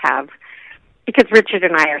does have, Because Richard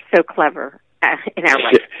and I are so clever in our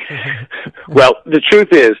writing. Well, the truth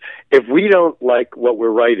is, if we don't like what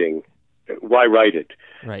we're writing, why write it?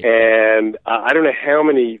 Right. And I don't know how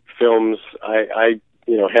many films I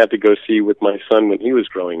had to go see with my son when he was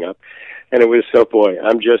growing up, and it was so, boy,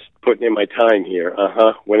 I'm just putting in my time here.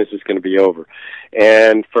 When is this going to be over?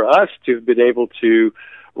 And for us to have been able to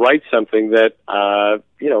write something that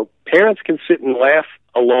parents can sit and laugh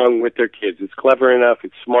along with their kids. It's clever enough,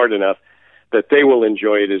 it's smart enough that they will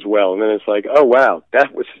enjoy it as well. And then it's like, oh wow,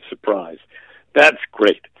 that was a surprise. That's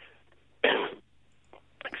great.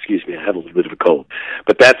 Excuse me, I have a little bit of a cold.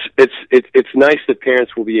 But it's nice that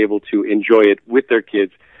parents will be able to enjoy it with their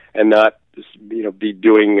kids and not be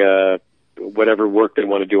doing whatever work they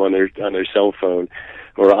want to do on their cell phone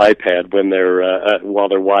or iPad when they're while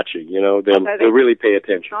they're watching. They'll really pay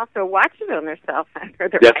attention. Also watch it on their cell phone.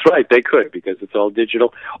 That's right, they could, because it's all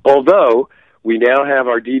digital. Although we now have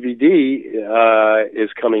our DVD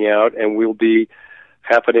is coming out, and will be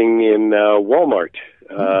happening in Walmart.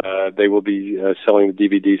 They will be selling the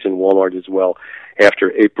DVDs in Walmart as well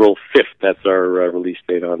after April 5th. That's our release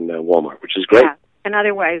date on Walmart, which is great. Yeah. And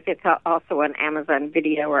otherwise, it's also on Amazon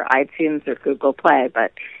Video or iTunes or Google Play.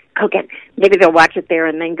 But maybe they'll watch it there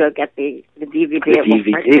and then go get the DVD. The DVD,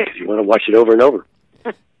 because you want to watch it over and over.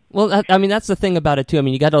 Well, that's the thing about it, too. I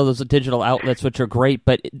mean, you got all those digital outlets, which are great,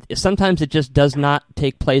 but sometimes it just does not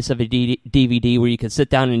take place of a DVD where you can sit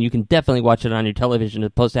down and you can definitely watch it on your television as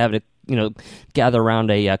opposed to having to, gather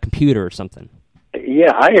around a computer or something.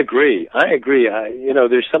 Yeah, I agree.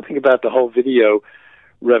 There's something about the whole video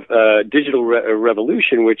digital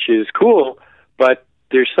revolution, which is cool, but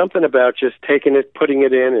there's something about just taking it, putting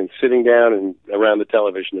it in, and sitting down and around the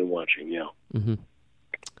television and watching, Mm-hmm.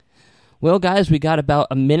 Well, guys, we got about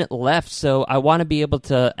a minute left, so I want to be able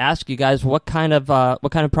to ask you guys what kind of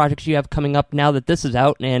projects you have coming up now that this is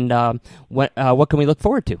out, and what can we look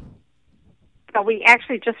forward to? Well, we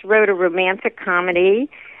actually just wrote a romantic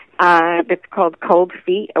comedy that's called Cold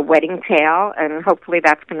Feet, A Wedding Tale, and hopefully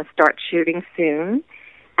that's going to start shooting soon.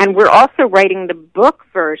 And we're also writing the book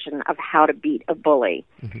version of How to Beat a Bully.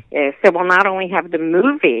 Mm-hmm. So we'll not only have the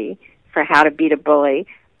movie for How to Beat a Bully,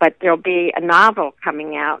 but there'll be a novel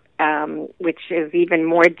coming out, which is even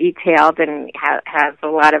more detailed and has a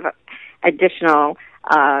lot of additional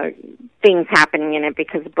things happening in it,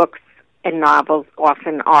 because books and novels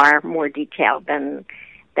often are more detailed than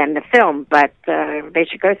the film. But they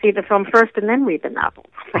should go see the film first and then read the novel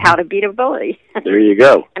for How to Beat a Bully. There you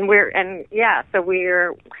go. So we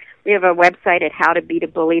have a website at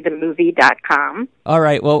howtobeatabullythemovie.com. All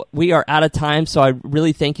right, well, we are out of time, so I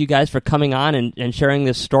really thank you guys for coming on and sharing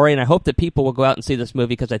this story, and I hope that people will go out and see this movie,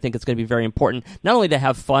 because I think it's going to be very important, not only to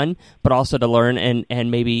have fun, but also to learn,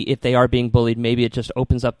 and maybe if they are being bullied, maybe it just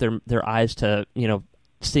opens up their eyes to,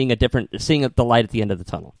 seeing the light at the end of the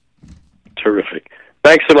tunnel. Terrific.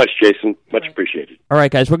 Thanks so much, Jason. Much appreciated. All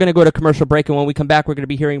right, guys, we're going to go to commercial break, and when we come back, we're going to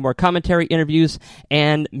be hearing more commentary, interviews,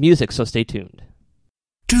 and music, so stay tuned.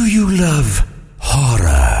 Do you love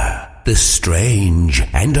horror, the strange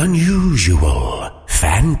and unusual,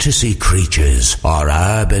 fantasy creatures or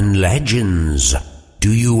urban legends?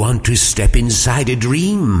 Do you want to step inside a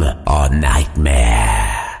dream or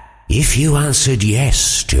nightmare? If you answered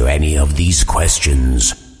yes to any of these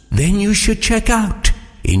questions, then you should check out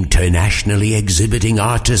internationally exhibiting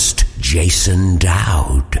artist Jason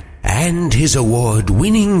Dowd and his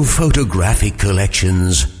award-winning photographic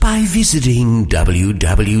collections by visiting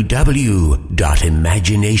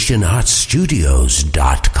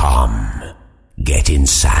www.imaginationartstudios.com. Get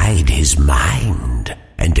inside his mind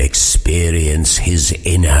and experience his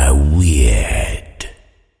inner weird.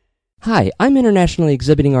 Hi, I'm internationally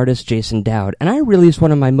exhibiting artist Jason Dowd, and I released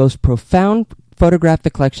one of my most profound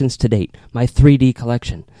photographic collections to date, my 3D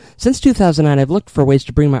collection. Since 2009, I've looked for ways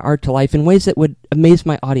to bring my art to life in ways that would amaze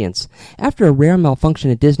my audience. After a rare malfunction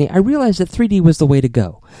at Disney, I realized that 3D was the way to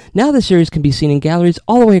go. Now the series can be seen in galleries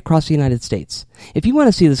all the way across the United States. If you want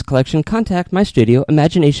to see this collection, contact my studio,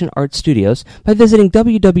 Imagination Art Studios, by visiting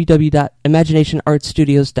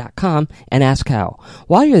www.imaginationartstudios.com and ask how.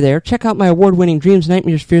 While you're there, check out my award-winning Dreams,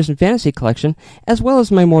 Nightmares, Fears, and Fantasy collection, as well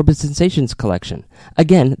as my Morbid Sensations collection.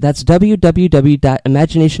 Again, that's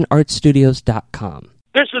www.imaginationartstudios.com.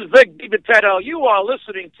 This is Vic DiBitetto. You are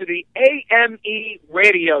listening to the AME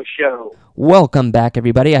Radio Show. Welcome back,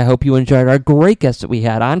 everybody. I hope you enjoyed our great guests that we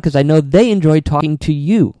had on, because I know they enjoyed talking to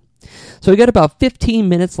you. So we got about 15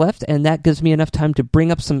 minutes left, and that gives me enough time to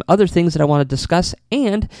bring up some other things that I want to discuss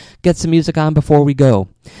and get some music on before we go.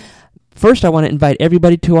 First, I want to invite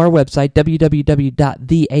everybody to our website,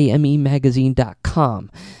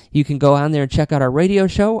 www.theamemagazine.com. You can go on there and check out our radio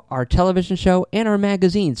show, our television show, and our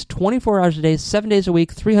magazines 24 hours a day, 7 days a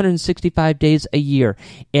week, 365 days a year.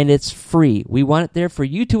 And it's free. We want it there for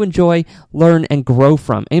you to enjoy, learn, and grow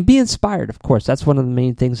from. And be inspired, of course. That's one of the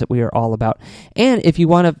main things that we are all about. And if you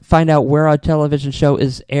want to find out where our television show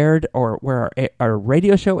is aired or where our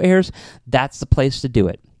radio show airs, that's the place to do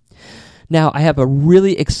it. Now, I have a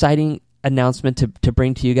really exciting announcement to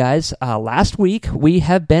bring to you guys. Last week, we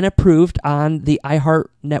have been approved on the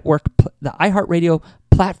iHeartRadio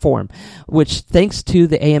platform, which, thanks to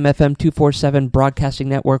the AM/FM 247 broadcasting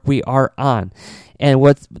network, we are on. And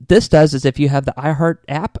what this does is, if you have the iHeart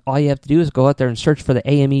app, all you have to do is go out there and search for the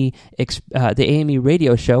AME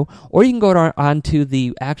radio show, or you can go onto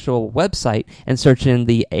the actual website and search in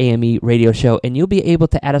the AME radio show, and you'll be able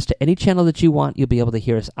to add us to any channel that you want. You'll be able to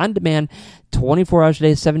hear us on demand 24 hours a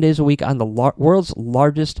day, 7 days a week on the world's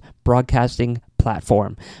largest broadcasting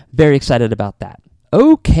platform. Very excited about that.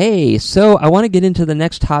 Okay, so I want to get into the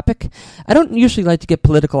next topic. I don't usually like to get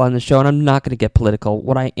political on the show, and I'm not going to get political.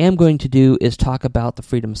 What I am going to do is talk about the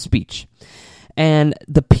freedom of speech and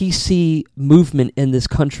the PC movement in this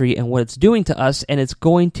country and what it's doing to us, and it's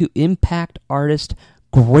going to impact artists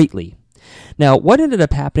greatly. Now, what ended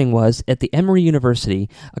up happening was, at the Emerson University,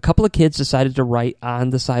 a couple of kids decided to write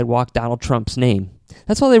on the sidewalk Donald Trump's name.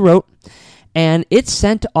 That's all they wrote, and it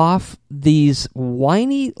sent off these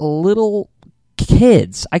whiny little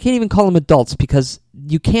kids. I can't even call them adults, because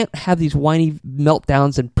you can't have these whiny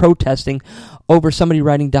meltdowns and protesting over somebody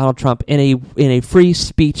writing Donald Trump in a free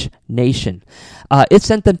speech nation. It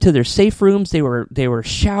sent them to their safe rooms. They were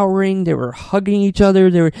showering. They were hugging each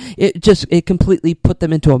other. It completely put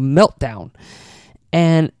them into a meltdown.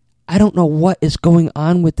 And I don't know what is going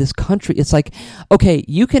on with this country. It's like, okay,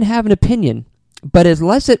 you can have an opinion, but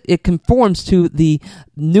unless it conforms to the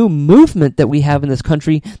new movement that we have in this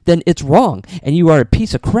country, then it's wrong, and you are a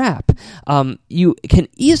piece of crap. You can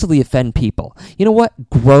easily offend people. You know what?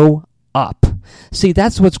 Grow up. See,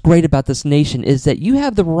 that's what's great about this nation, is that you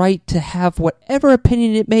have the right to have whatever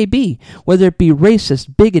opinion it may be, whether it be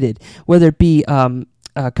racist, bigoted, whether it be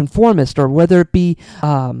conformist, or whether it be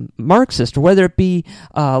Marxist, or whether it be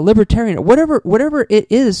libertarian, or whatever it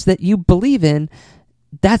is that you believe in.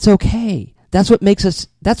 That's okay. That's what makes us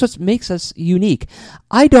unique.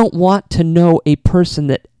 I don't want to know a person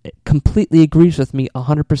that completely agrees with me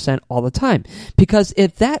 100% all the time, because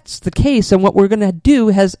if that's the case, then what we're going to do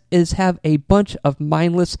is have a bunch of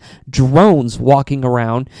mindless drones walking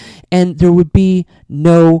around, and there would be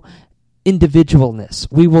no individualness.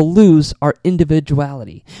 We will lose our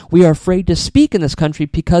individuality. We are afraid to speak in this country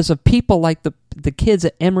because of people like the kids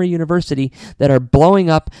at Emerson University that are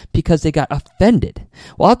blowing up because they got offended.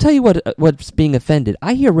 Well, I'll tell you what's being offended.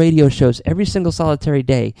 I hear radio shows every single solitary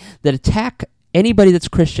day that attack anybody that's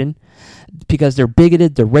Christian because they're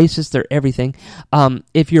bigoted, they're racist, they're everything.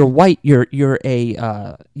 If you're white, you are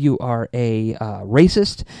a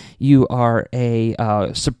racist, you are a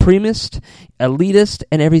supremacist, elitist,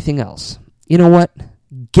 and everything else. You know what?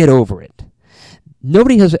 Get over it.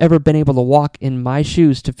 Nobody has ever been able to walk in my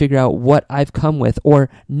shoes to figure out what I've come with or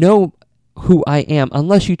know who I am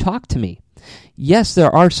unless you talk to me. Yes,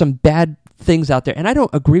 there are some bad things out there, and I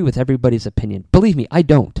don't agree with everybody's opinion. Believe me, I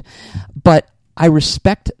don't. But I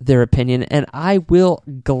respect their opinion, and I will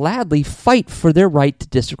gladly fight for their right to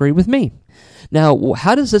disagree with me. Now,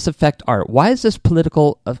 how does this affect art? Why is this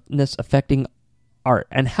politicalness affecting art,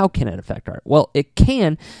 and how can it affect art? Well, it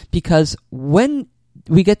can, because when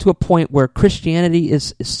we get to a point where Christianity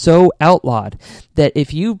is so outlawed that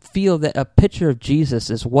if you feel that a picture of Jesus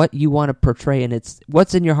is what you want to portray and it's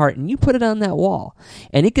what's in your heart, and you put it on that wall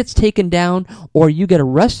and it gets taken down, or you get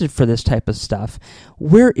arrested for this type of stuff,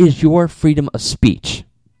 where is your freedom of speech?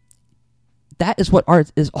 That is what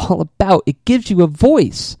art is all about. It gives you a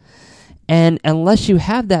voice. And unless you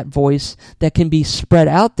have that voice that can be spread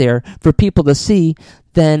out there for people to see,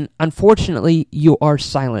 then unfortunately you are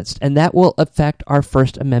silenced, and that will affect our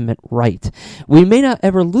First Amendment right. We may not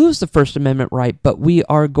ever lose the First Amendment right, but we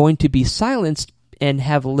are going to be silenced and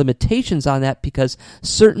have limitations on that because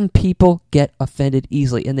certain people get offended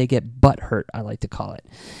easily, and they get butthurt, I like to call it.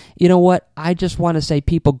 You know what? I just want to say,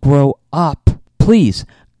 people, grow up. Please,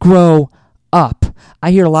 grow up.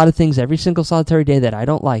 I hear a lot of things every single solitary day that I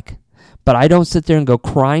don't like. But I don't sit there and go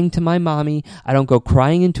crying to my mommy. I don't go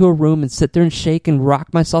crying into a room and sit there and shake and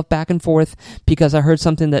rock myself back and forth because I heard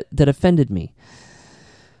something that offended me.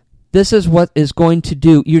 This is what is going to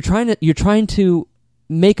do. You're trying to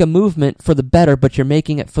make a movement for the better, but you're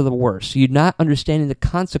making it for the worse. You're not understanding the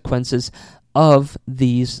consequences of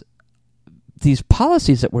these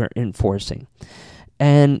policies that we're enforcing.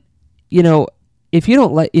 And, you know, if you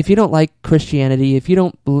don't like Christianity, if you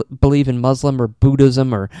don't believe in Muslim or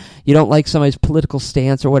Buddhism, or you don't like somebody's political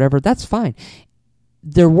stance or whatever, that's fine.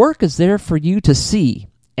 Their work is there for you to see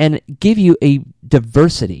and give you a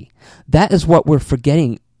diversity. That is what we're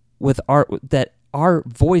forgetting with art, that our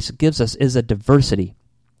voice gives us, is a diversity.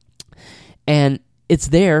 And it's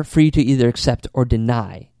there for you to either accept or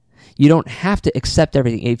deny. You don't have to accept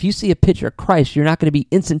everything. If you see a picture of Christ, you're not going to be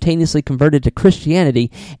instantaneously converted to Christianity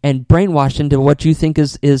and brainwashed into what you think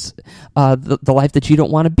is the life that you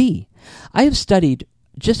don't want to be. I have studied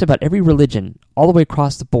just about every religion all the way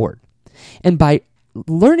across the board. And by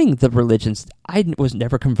learning the religions, I was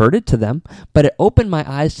never converted to them, but it opened my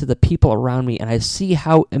eyes to the people around me, and I see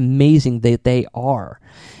how amazing they are.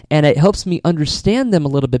 And it helps me understand them a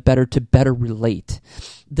little bit better to better relate.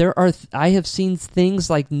 I have seen things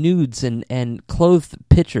like nudes and clothed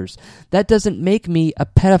pictures. That doesn't make me a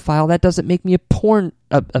pedophile. That doesn't make me a porn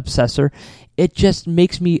obsessor. It just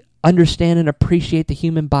makes me understand and appreciate the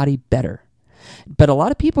human body better. But a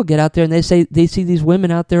lot of people get out there and they say they see these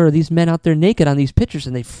women out there or these men out there naked on these pictures,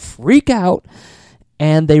 and they freak out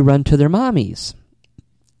and they run to their mommies.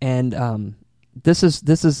 And this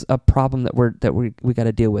is a problem that we got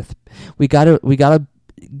to deal with. We got to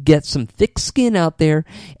get some thick skin out there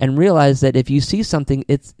and realize that if you see something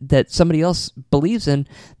that somebody else believes in,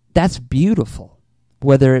 that's beautiful,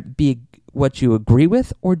 whether it be what you agree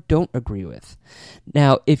with or don't agree with.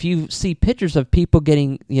 Now, if you see pictures of people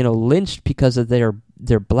getting, lynched because of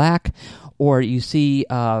they're black, or you see,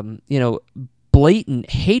 blatant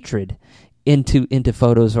hatred into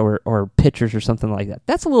photos or pictures or something like that,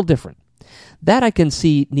 that's a little different. That I can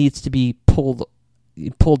see needs to be pulled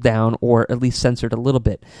down, or at least censored a little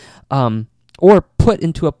bit, or put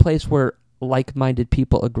into a place where like-minded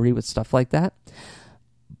people agree with stuff like that.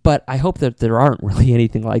 But I hope that there aren't really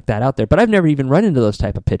anything like that out there. But I've never even run into those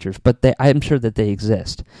type of pictures, but I'm sure that they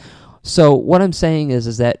exist. So what I'm saying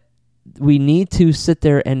is that we need to sit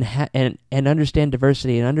there and understand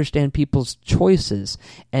diversity and understand people's choices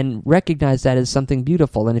and recognize that as something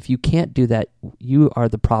beautiful. And if you can't do that, you are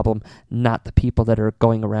the problem, not the people that are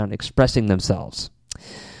going around expressing themselves.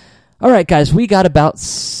 All right, guys, we got about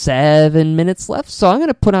 7 minutes left, so I'm going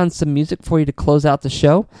to put on some music for you to close out the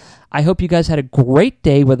show. I hope you guys had a great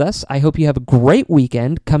day with us. I hope you have a great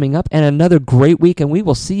weekend coming up and another great week, and we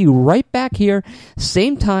will see you right back here,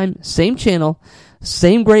 same time, same channel,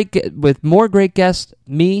 with more great guests.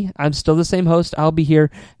 Me, I'm still the same host. I'll be here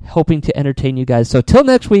hoping to entertain you guys. So till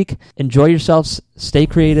next week, enjoy yourselves, stay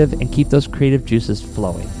creative, and keep those creative juices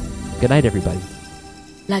flowing. Good night, everybody.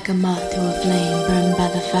 Like a moth to a flame burned by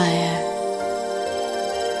the fire.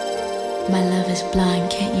 My love is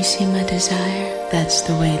blind, can't you see my desire? That's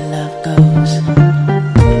the way love goes.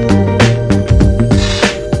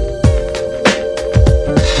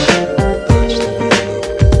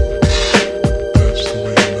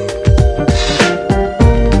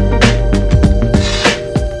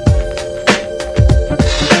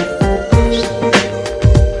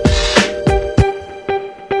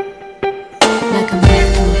 Like a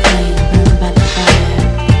moth to a flame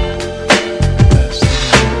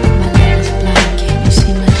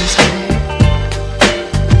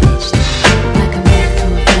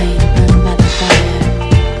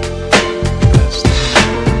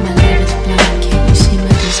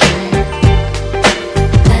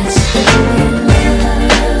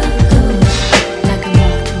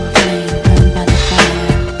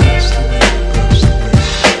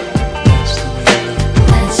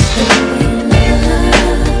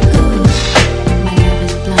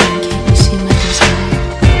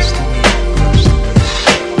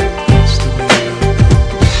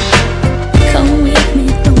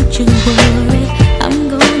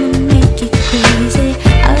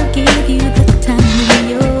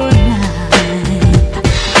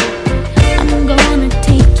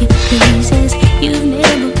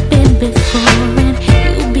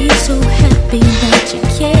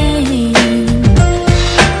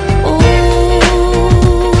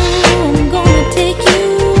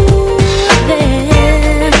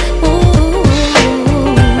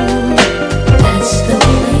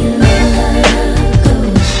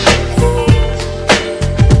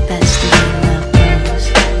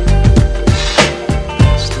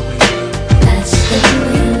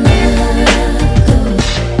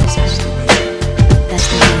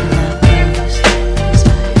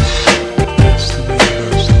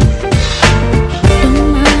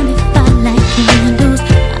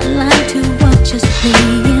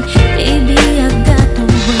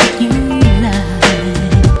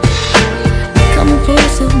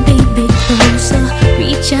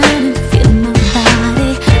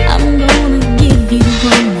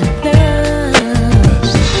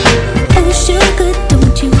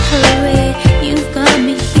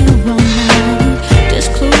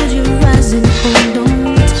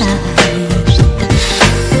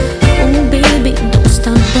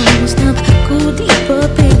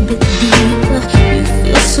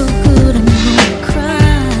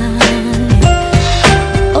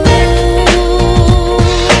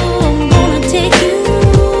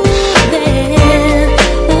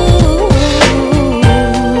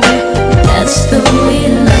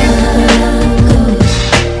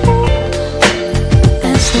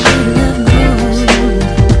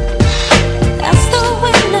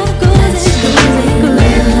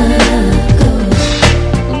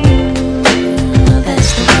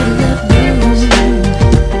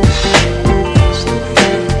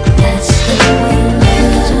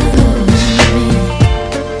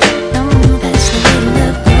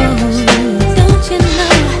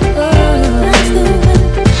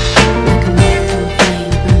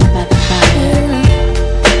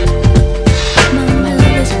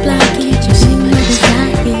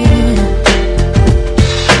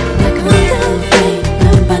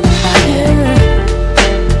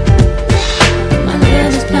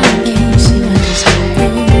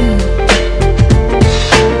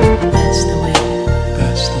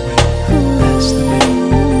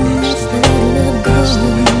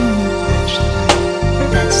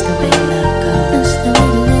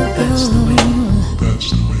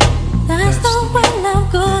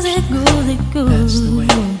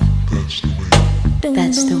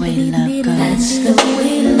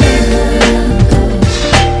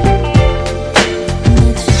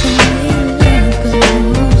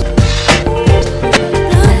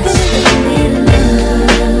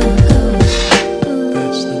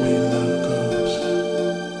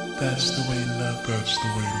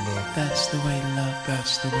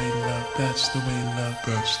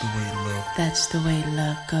That's the way love. That's the way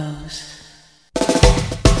love goes.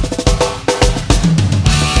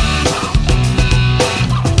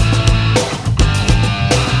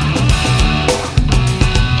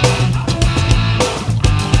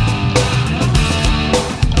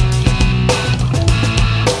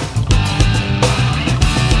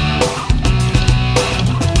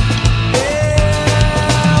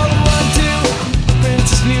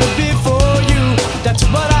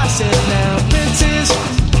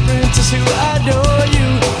 Who adore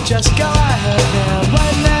you, just go ahead now.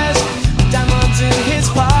 One has diamonds in his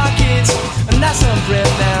pockets, and that's some bread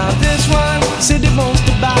now. This one said he wants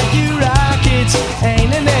to buy you rockets,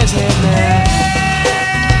 ain't in his head now.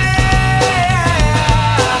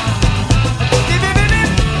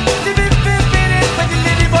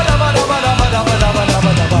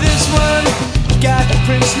 This one got a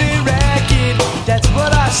princely racket, that's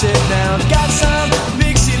what I said now. Got some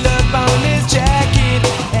big seal up on his jacket,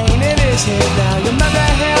 ain't in his head now. You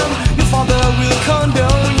marry him, your father will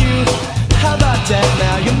condone you. How about that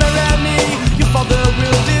now? You marry me, your father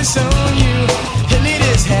will disown you. He'll eat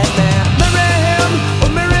his head now. Marry him or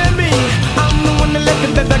marry me, I'm the one that left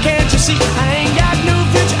him, baby, can't you see? I ain't got no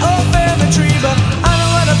picture or family tree, but I know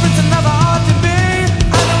what a prince lover ought to be.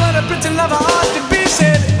 I know what a prince lover ought to be.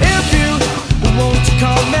 Said if you want to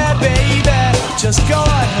call me baby, just go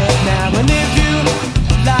ahead now. And if you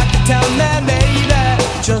like to tell me baby,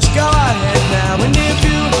 just go ahead now. And if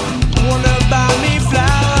you wanna buy me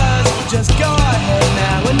flowers, just go ahead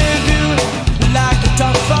now. And if you like to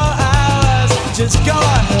talk for hours, just go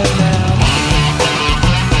ahead now.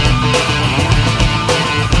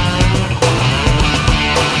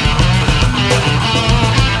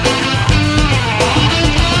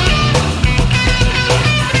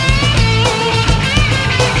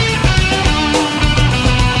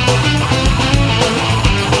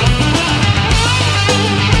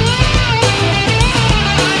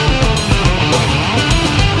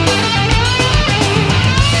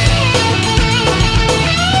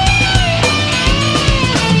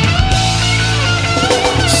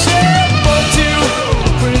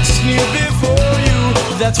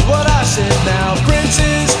 That's what I said now.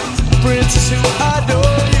 Princes who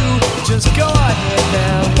adore you, just go ahead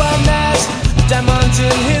now. One has diamonds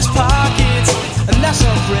in his pockets, and that's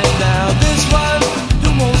some bread now. This one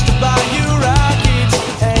who wants to buy you rockets,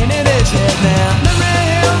 ain't in his head now. Marry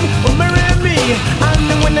him or marry me, I'm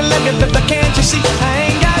the one that love you, but can't you see? I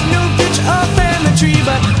ain't got no picture or family tree,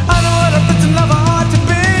 but I know what a prince lover ought to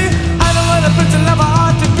be. I know what a prince lover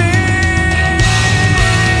ought to be.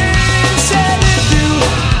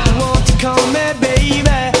 Call me baby,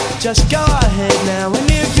 just go ahead now. And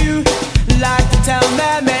if you like to tell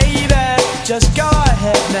me maybe, just go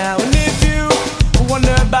ahead now. And if you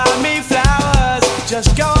wonder about me flowers,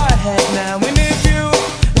 just go ahead now. And if you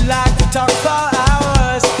like to talk for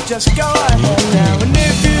hours, just go ahead now. And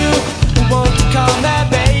if you want to call me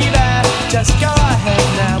baby, just go ahead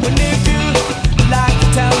now. And if you like to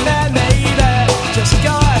tell me maybe, just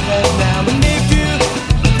go ahead now. And if you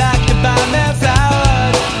like to buy me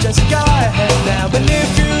flowers, just go ahead now. And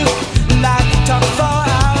if you like to talk for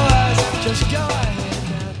hours, just go ahead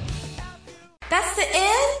now. That's the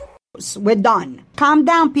end? We're done. Calm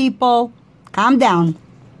down, people. Calm down.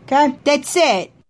 Okay? That's it.